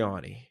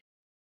Sirianni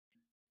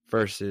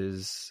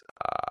versus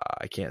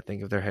I can't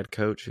think of their head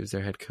coach. Who's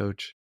their head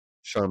coach?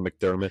 Sean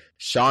McDermott.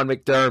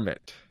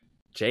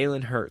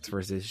 Jalen Hurts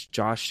versus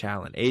Josh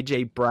Allen.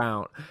 AJ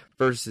Brown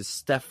versus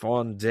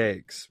Stephon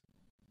Diggs.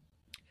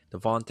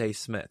 Devontae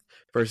Smith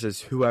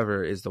versus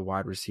whoever is the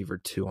wide receiver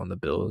 2 on the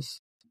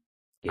Bills.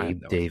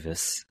 Gabe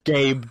Davis.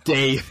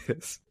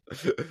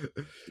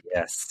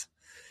 Yes.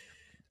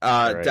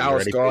 Right,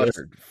 Dallas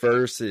Goedert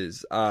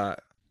versus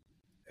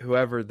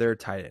whoever their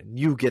tight end.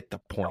 You get the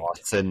point.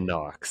 Dawson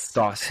Knox.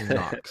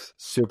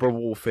 Super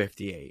Bowl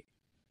 58.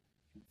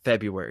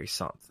 February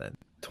something.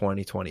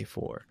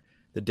 2024.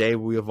 The day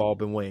we have all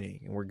been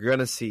waiting. And we're going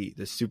to see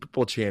the Super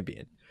Bowl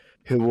champion,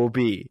 who will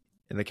be,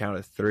 in the count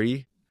of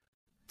 3,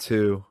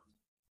 2,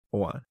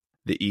 1,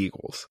 the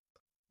Eagles.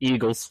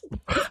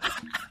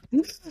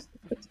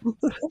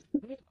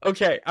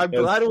 Okay, I'm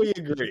glad we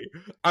agree.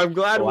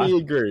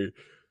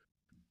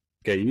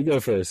 Okay, you go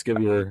first. Give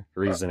your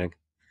reasoning.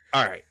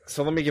 All right,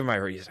 so let me give my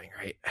reasoning,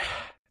 right?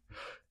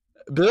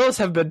 Bills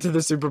have been to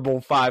the Super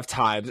Bowl 5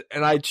 times,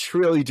 and I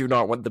truly do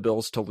not want the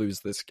Bills to lose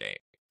this game.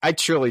 I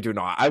truly do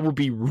not. I will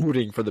be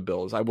rooting for the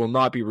Bills. I will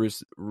not be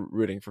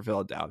rooting for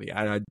Philadelphia,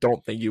 and I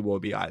don't think you will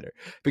be either,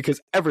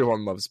 because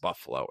everyone loves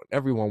Buffalo, and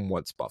everyone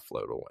wants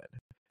Buffalo to win.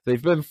 They've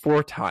been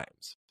 4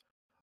 times.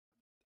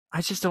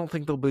 I just don't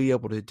think they'll be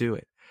able to do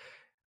it.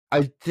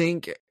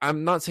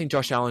 I'm not saying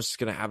Josh Allen's just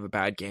going to have a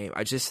bad game.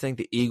 I just think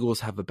the Eagles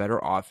have a better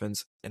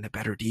offense and a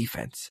better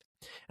defense.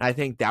 And I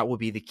think that will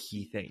be the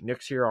key thing.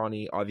 Nick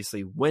Sirianni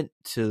obviously went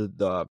to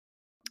the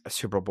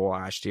Super Bowl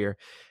last year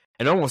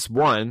and almost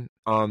won.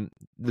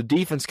 The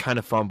defense kind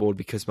of fumbled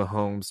because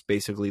Mahomes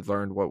basically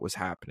learned what was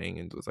happening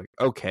and was like,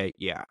 okay,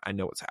 yeah, I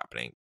know what's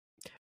happening.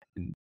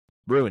 And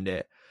ruined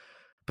it.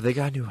 But they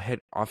got a new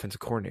defensive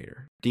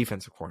coordinator.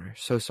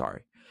 So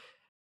sorry.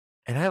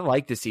 And I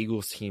like this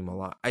Eagles team a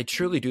lot. I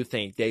truly do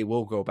think they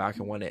will go back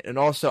and win it. And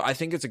also, I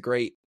think it's a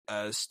great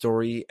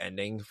story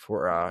ending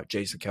for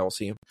Jason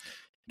Kelce,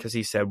 because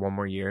he said 1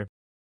 more year.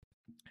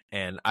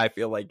 And I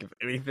feel like if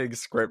anything's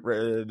script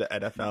written in the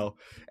NFL,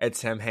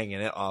 it's him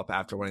hanging it up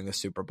after winning the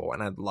Super Bowl.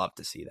 And I'd love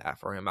to see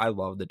that for him. I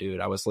love the dude.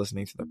 I was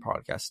listening to the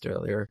podcast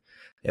earlier.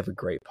 They have a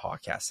great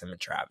podcast, him and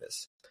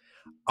Travis.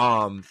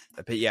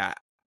 But yeah,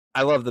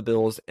 I love the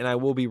Bills, and I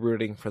will be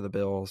rooting for the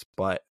Bills,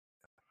 but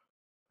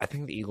I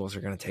think the Eagles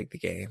are going to take the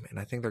game, and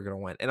I think they're going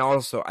to win. And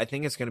also, I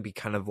think it's going to be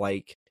kind of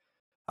like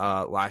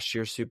last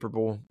year's Super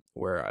Bowl,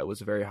 where it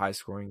was a very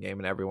high-scoring game,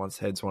 and everyone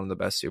said it's one of the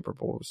best Super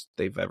Bowls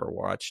they've ever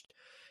watched.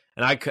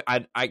 And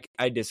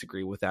I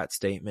disagree with that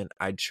statement.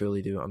 I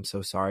truly do. I'm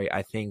so sorry.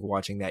 I think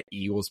watching that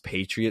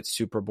Eagles-Patriots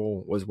Super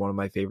Bowl was one of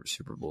my favorite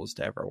Super Bowls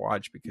to ever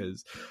watch,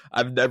 because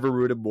I've never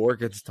rooted more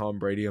against Tom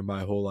Brady in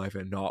my whole life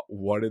and not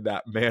wanted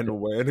that man to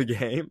win a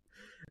game.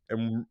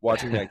 And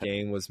watching that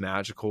game was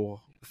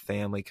magical.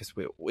 Family, because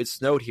it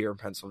snowed here in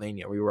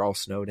Pennsylvania. We were all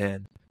snowed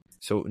in,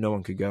 so no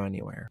one could go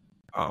anywhere.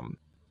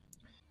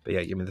 But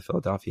yeah, give me the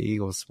Philadelphia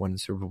Eagles winning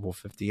Super Bowl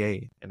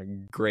 58 and a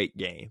great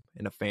game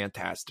and a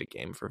fantastic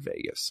game for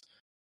Vegas.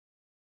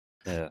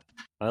 Yeah,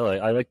 I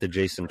like the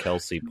Jason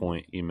Kelce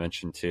point you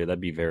mentioned too. That'd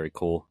be very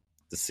cool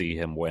to see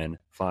him win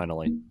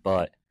finally.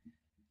 But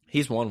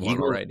he's won one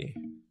already.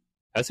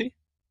 Has he?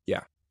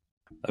 Yeah.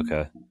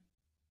 Okay.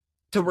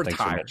 To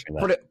retire.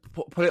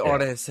 Put it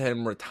on as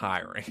him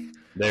retiring.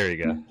 There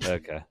you go.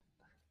 Okay.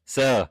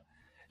 So,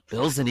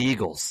 Bills and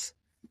Eagles.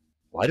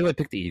 Why do I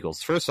pick the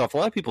Eagles? First off, a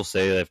lot of people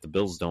say that if the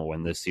Bills don't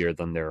win this year,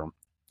 then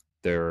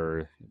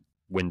their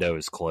window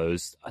is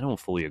closed. I don't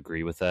fully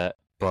agree with that,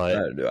 but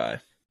neither do I.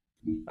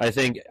 I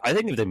think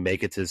if they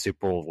make it to the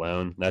Super Bowl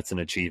alone, that's an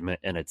achievement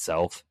in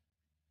itself.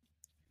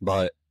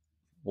 But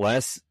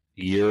last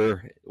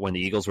year, when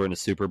the Eagles were in the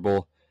Super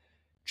Bowl,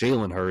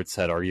 Jalen Hurts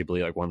had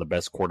arguably like one of the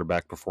best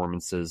quarterback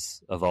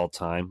performances of all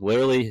time.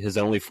 Literally, his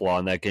only flaw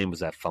in that game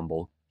was that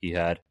fumble he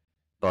had.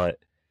 But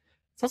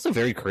it's also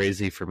very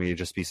crazy for me to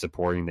just be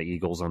supporting the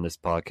Eagles on this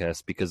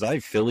podcast, because I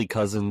have Philly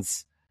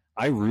cousins,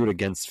 I root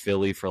against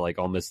Philly for like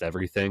almost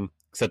everything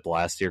except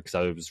last year because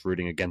I was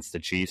rooting against the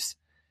Chiefs.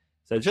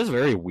 So it's just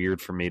very weird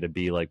for me to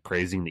be like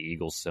praising the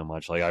Eagles so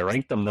much. Like I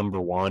ranked them number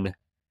 1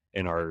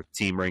 in our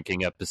team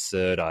ranking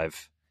episode.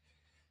 I've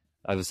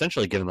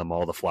essentially given them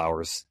all the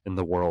flowers in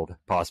the world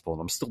possible,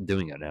 and I'm still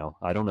doing it now.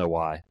 I don't know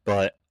why,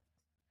 but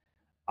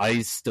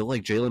I still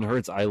like Jalen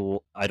Hurts.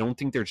 I don't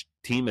think their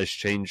team has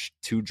changed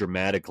too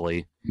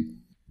dramatically.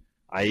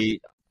 I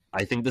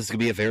think this is going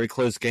to be a very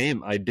close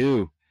game. I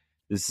do.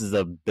 This is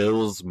the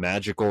Bills'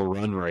 magical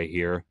run right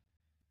here,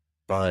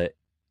 but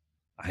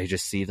I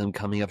just see them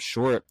coming up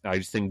short. I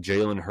just think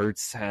Jalen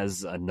Hurts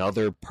has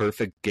another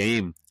perfect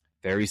game.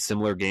 Very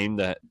similar game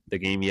that the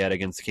game he had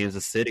against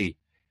Kansas City.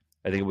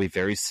 I think it'll be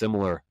very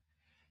similar.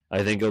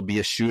 I think it'll be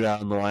a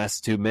shootout in the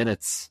last 2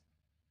 minutes.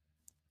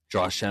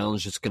 Josh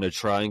Allen's just going to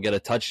try and get a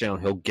touchdown.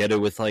 He'll get it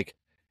with like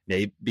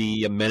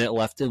maybe a minute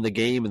left in the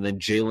game, and then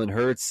Jalen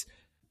Hurts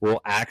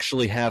will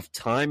actually have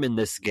time in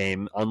this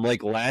game,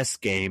 unlike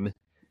last game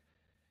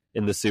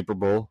in the Super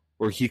Bowl,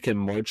 where he can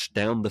march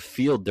down the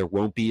field. There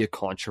won't be a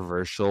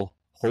controversial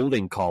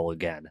holding call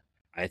again.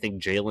 I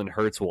think Jalen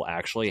Hurts will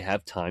actually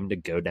have time to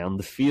go down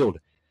the field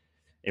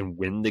and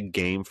win the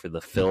game for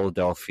the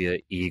Philadelphia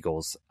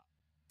Eagles.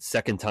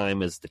 Second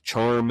time is the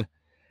charm.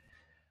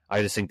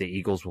 I just think the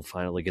Eagles will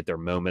finally get their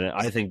moment.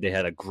 I think they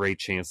had a great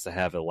chance to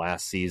have it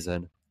last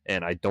season,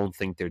 and I don't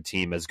think their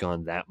team has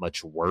gone that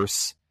much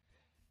worse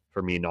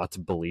for me not to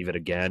believe it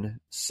again.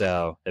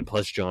 So, and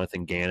plus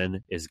Jonathan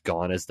Gannon is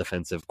gone as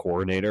defensive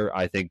coordinator.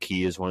 I think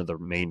he is one of the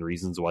main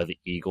reasons why the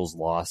Eagles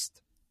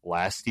lost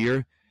last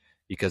year,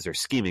 because their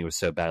scheming was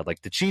so bad.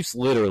 Like the Chiefs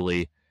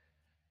literally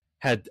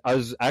had, I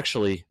was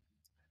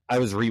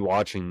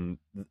rewatching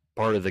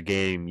part of the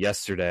game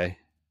yesterday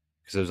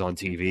because it was on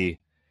TV,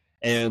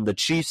 and the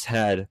Chiefs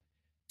had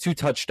 2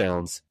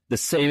 touchdowns, the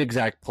same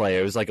exact play.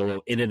 It was like a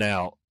little in and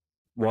out.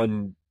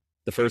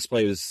 The first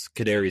play was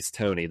Kadarius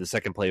Toney. The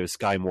second play was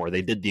Sky Moore.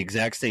 They did the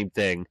exact same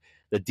thing.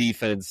 The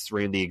defense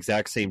ran the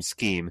exact same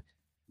scheme.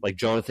 Like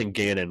Jonathan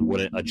Gannon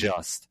wouldn't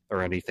adjust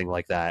or anything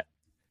like that.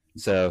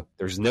 So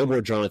there's no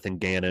more Jonathan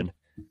Gannon.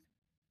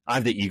 I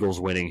have the Eagles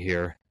winning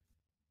here.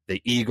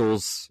 The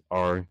Eagles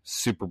are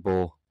Super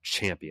Bowl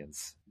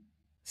champions.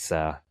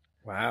 So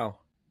Wow.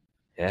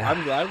 yeah,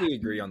 I'm glad we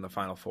agree on the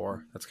Final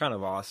Four. That's kind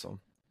of awesome.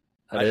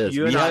 it is.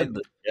 You We and I, had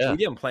we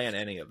didn't plan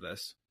any of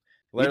this.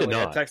 We did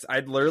Literally, not.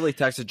 I'd literally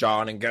texted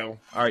John and go,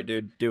 "All right,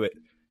 dude, do it."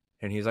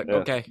 And he's like, Yeah.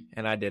 "Okay,"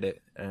 and I did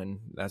it, and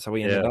that's how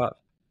we ended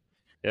up.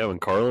 Yeah, when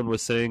Carlin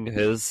was saying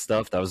his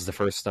stuff, that was the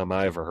first time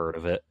I ever heard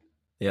of it.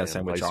 Yeah, And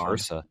same with vice John.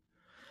 versa.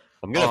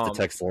 I'm gonna have to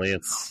text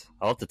Lance.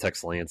 I'll have to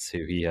text Lance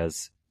who he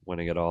has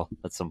winning it all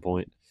at some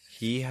point.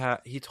 He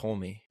told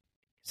me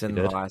it's in He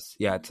the did? last.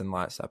 Yeah, it's in the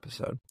last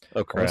episode. Oh I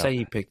want crap! to say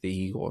he picked the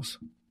Eagles.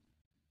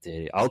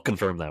 I'll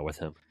confirm that with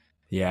him.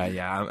 Yeah.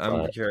 I'm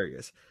But-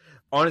 curious.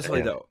 Honestly,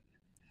 Yeah. though,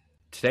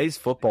 today's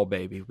football,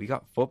 baby. We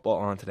got football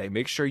on today.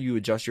 Make sure you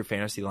adjust your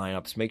fantasy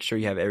lineups. Make sure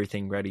you have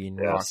everything ready and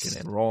Yes. rocking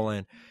and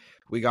rolling.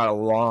 We got a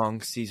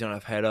long season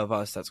ahead of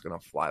us that's going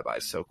to fly by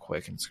so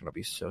quick, and it's going to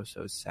be so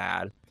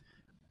sad.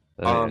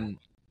 Oh, yeah.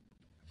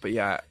 But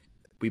yeah,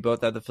 we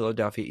both had the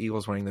Philadelphia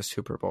Eagles winning the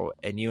Super Bowl,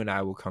 and you and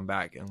I will come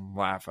back and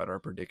laugh at our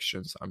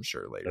predictions, I'm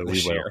sure, later We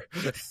this will. year.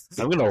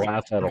 I'm gonna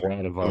laugh at a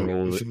lot of our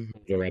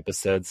older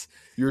episodes.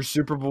 Your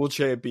Super Bowl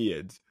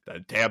champions,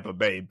 the Tampa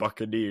Bay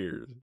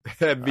Buccaneers,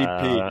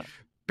 MVP, Uh,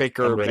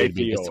 Baker I'm ready to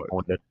be Mayfield.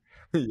 disappointed.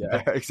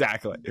 Yeah,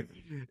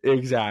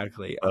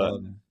 exactly.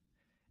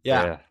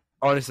 Yeah.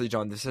 Honestly,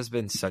 John, this has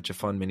been such a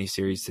fun mini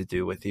series to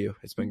do with you.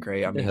 It's been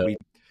great. I mean, Yeah.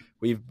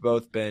 we've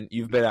both been.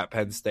 You've been at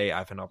Penn State.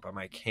 I've been up at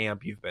my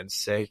camp. You've been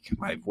sick.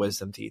 My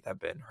wisdom teeth have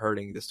been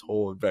hurting this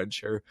whole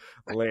adventure.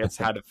 Lance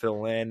had to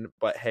fill in,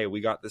 but hey,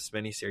 we got this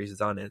mini series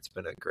done, and it's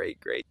been a great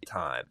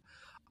time.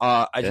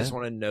 I just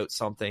want to note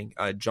something.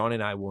 John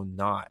and I will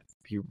not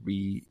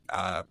be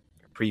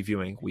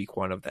previewing Week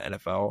 1 of the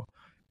NFL.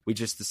 We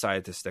just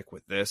decided to stick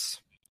with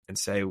this and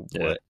say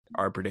what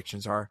our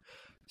predictions are.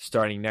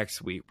 Starting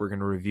next week, we're going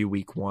to review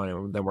Week 1,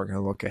 and then we're going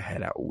to look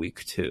ahead at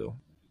Week 2.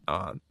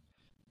 And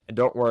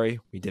don't worry,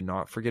 we did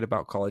not forget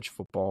about college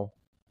football.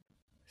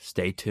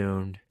 Stay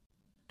tuned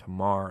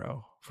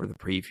tomorrow for the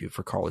preview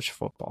for college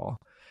football,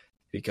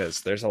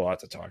 because there's a lot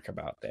to talk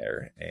about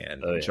there.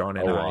 And John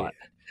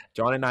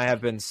and I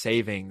have been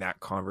saving that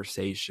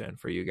conversation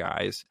for you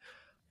guys.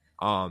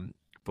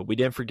 But we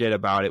didn't forget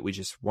about it. We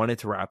just wanted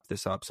to wrap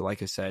this up. So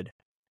like I said,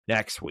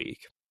 next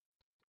week,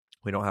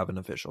 we don't have an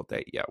official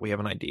date yet. We have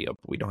an idea,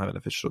 but we don't have an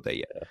official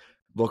date yet.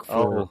 Look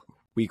for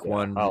Week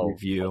 1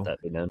 review,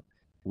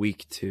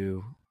 Week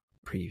 2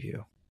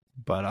 preview.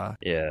 But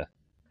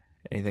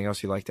anything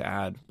else you'd like to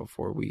add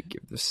before we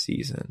give the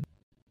season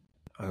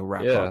a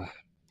wrap up?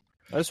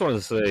 I just wanted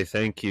to say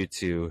thank you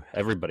to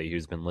everybody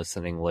who's been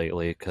listening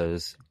lately,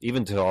 because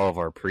even to all of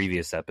our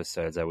previous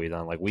episodes that we've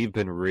done, like we've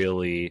been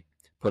really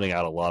putting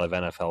out a lot of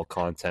NFL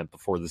content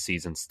before the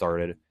season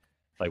started.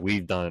 Like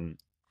we've done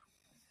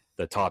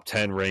the top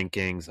 10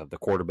 rankings of the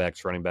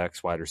quarterbacks, running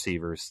backs, wide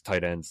receivers,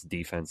 tight ends,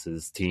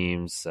 defenses,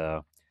 teams.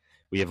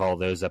 We have all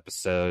those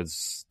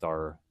episodes.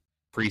 Our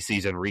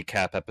preseason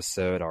recap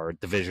episode, our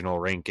divisional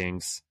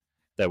rankings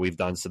that we've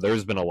done. So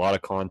there's been a lot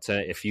of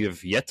content. If you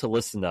have yet to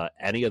listen to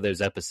any of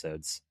those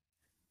episodes,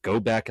 go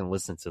back and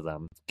listen to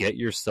them. Get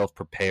yourself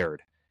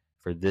prepared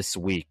for this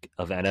week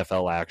of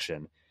NFL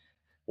action.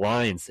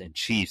 Lions and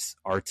Chiefs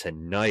are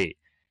tonight.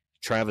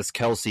 Travis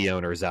Kelce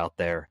owners out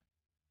there,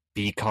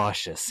 be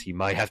cautious. You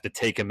might have to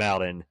take him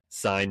out and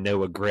sign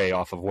Noah Gray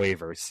off of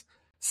waivers.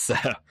 So,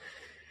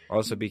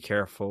 also be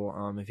careful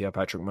if you have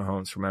Patrick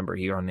Mahomes. Remember,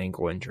 he got an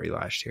ankle injury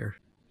last year.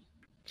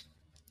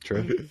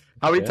 True.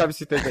 How many times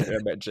do you think they're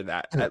going to mention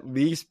that? At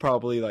least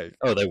probably like...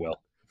 Oh, they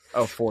will.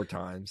 4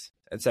 times.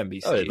 It's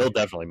NBC. Oh, they'll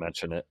definitely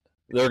mention it.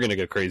 They're going to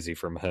go crazy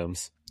for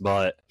Mahomes.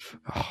 But,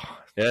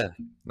 yeah.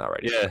 Not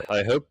ready. Yeah,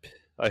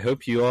 I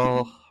hope you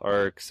all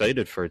are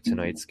excited for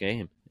tonight's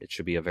game. It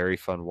should be a very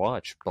fun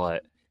watch.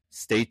 But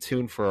stay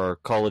tuned for our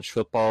college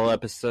football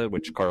episode,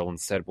 which Carlin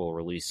said will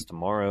release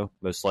tomorrow,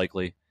 most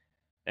likely.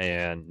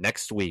 And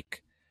next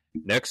week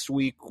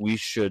we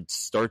should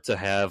start to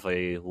have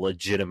a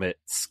legitimate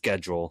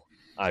schedule,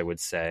 I would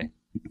say,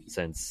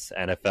 since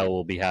NFL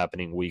will be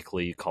happening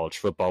weekly, college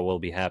football will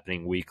be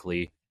happening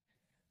weekly.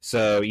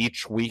 So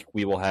each week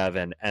we will have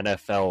an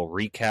NFL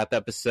recap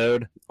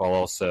episode, while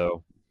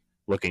also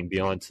looking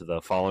beyond to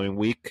the following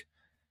week.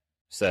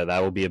 So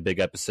that will be a big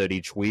episode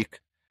each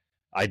week.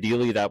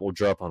 Ideally, that will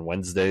drop on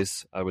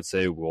Wednesdays. I would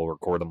say we'll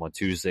record them on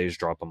Tuesdays,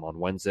 drop them on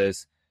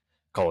Wednesdays.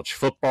 College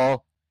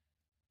football,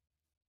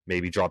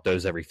 maybe drop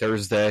those every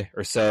Thursday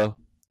or so.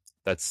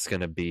 That's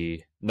going to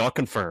be not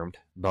confirmed,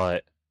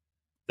 but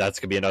that's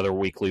going to be another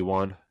weekly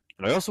one.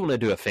 And I also want to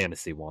do a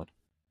fantasy one.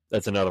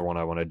 That's another one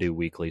I want to do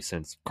weekly,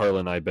 since Carla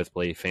and I both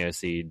play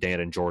fantasy. Dan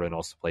and Jordan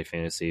also play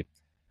fantasy.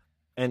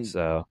 And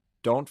so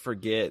don't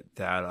forget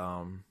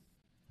that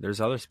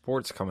there's other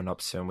sports coming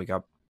up soon. We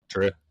got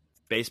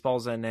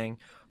baseball's ending,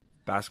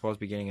 basketball's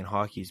beginning, and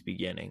hockey's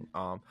beginning.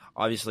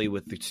 Obviously,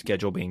 with the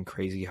schedule being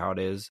crazy how it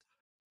is,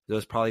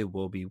 those probably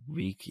will be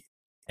weekend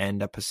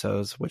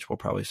episodes, which we'll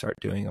probably start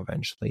doing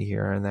eventually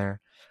here and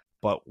there.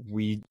 But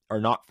we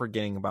are not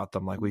forgetting about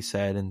them, like we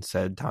said and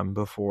said time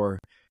before.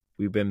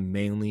 We've been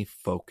mainly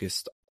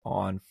focused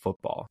on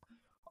football.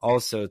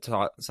 Also,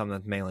 something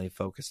that's mainly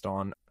focused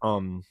on.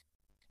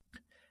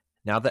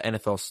 Now the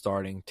NFL's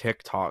starting,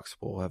 TikToks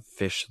will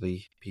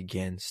officially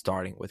begin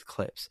starting with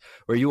clips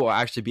where you will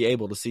actually be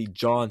able to see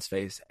John's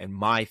face and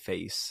my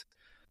face,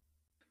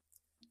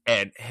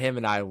 and him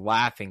and I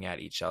laughing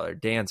at each other,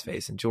 Dan's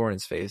face and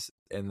Jordan's face,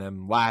 and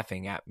them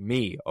laughing at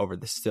me over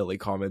the silly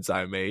comments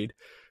I made,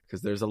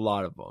 because there's a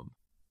lot of them.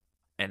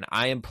 And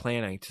I am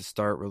planning to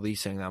start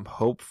releasing them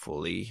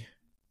hopefully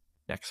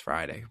next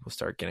Friday. We'll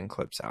start getting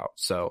clips out.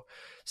 So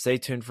stay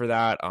tuned for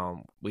that.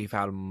 We've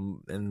had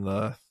them in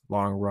the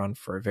long run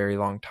for a very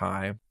long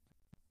time.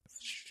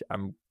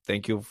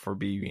 Thank you for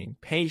being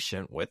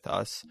patient with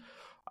us.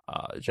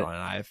 John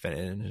and I have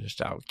finished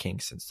out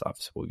kinks and stuff,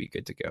 so we'll be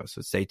good to go.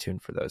 So stay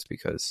tuned for those,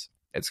 because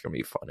it's going to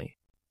be funny.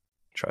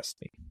 Trust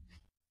me.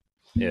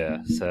 Yeah,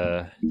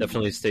 so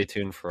definitely stay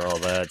tuned for all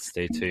that.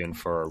 Stay tuned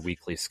for our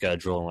weekly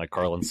schedule. And like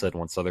Carlin said,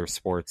 once other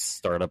sports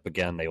start up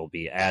again, they will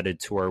be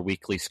added to our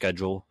weekly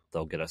schedule.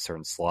 They'll get a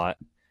certain slot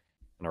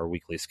in our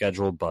weekly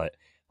schedule. But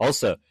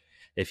also,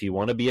 if you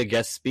want to be a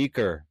guest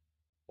speaker,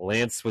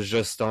 Lance was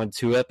just on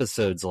 2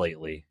 episodes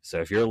lately.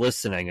 So if you're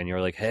listening and you're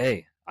like,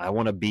 hey, I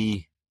want to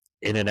be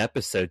in an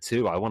episode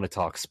too, I want to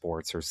talk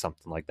sports or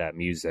something like that,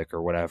 music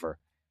or whatever,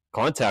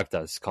 contact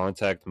us.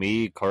 Contact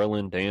me,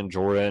 Carlin, Dan,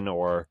 Jordan,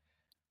 or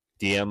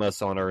DM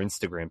us on our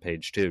Instagram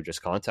page too.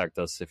 Just contact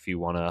us if you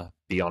want to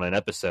be on an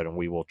episode, and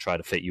we will try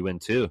to fit you in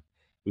too.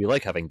 We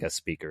like having guest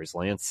speakers.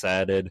 Lance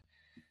added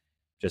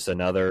just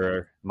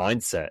another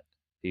mindset.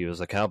 He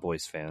was a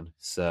Cowboys fan.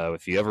 So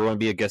if you ever want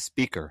to be a guest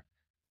speaker,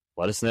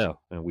 let us know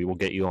and we will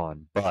get you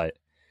on. But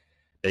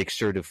make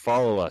sure to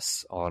follow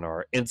us on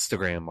our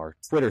Instagram, our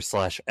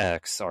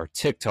Twitter/X, our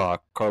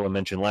TikTok, Carla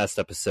mentioned last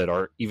episode,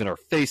 or even our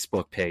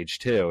Facebook page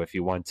too, if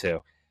you want to.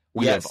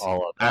 We have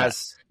all of that.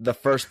 As the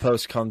first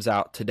post comes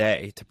out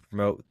today to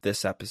promote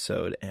this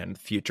episode and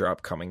future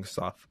upcoming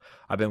stuff,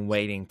 I've been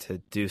waiting to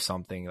do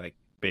something like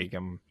big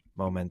and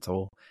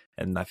monumental,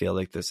 and I feel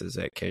like this is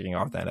it, kicking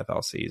off the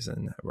NFL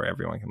season where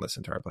everyone can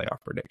listen to our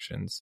playoff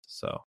predictions.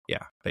 So,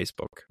 yeah,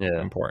 Facebook.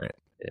 Yeah. Important.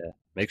 Yeah.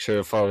 Make sure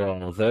to follow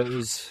all of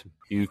those.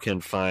 You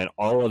can find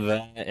all of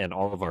that and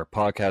all of our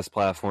podcast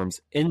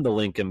platforms in the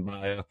link in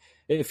bio.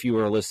 If you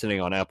are listening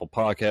on Apple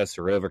Podcasts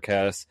or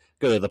Overcast,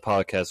 go to the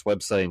podcast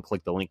website and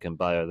click the link in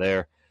bio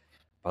there.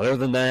 Other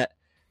than that,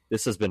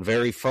 this has been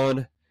very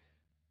fun,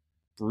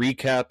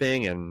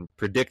 recapping and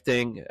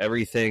predicting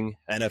everything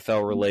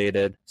NFL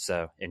related.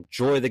 So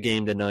enjoy the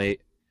game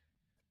tonight.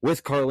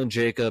 With Carlin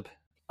Jacob,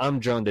 I'm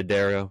John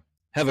Dodaro.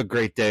 Have a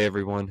great day,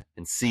 everyone,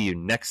 and see you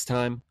next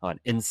time on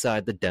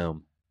Inside the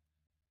Dome.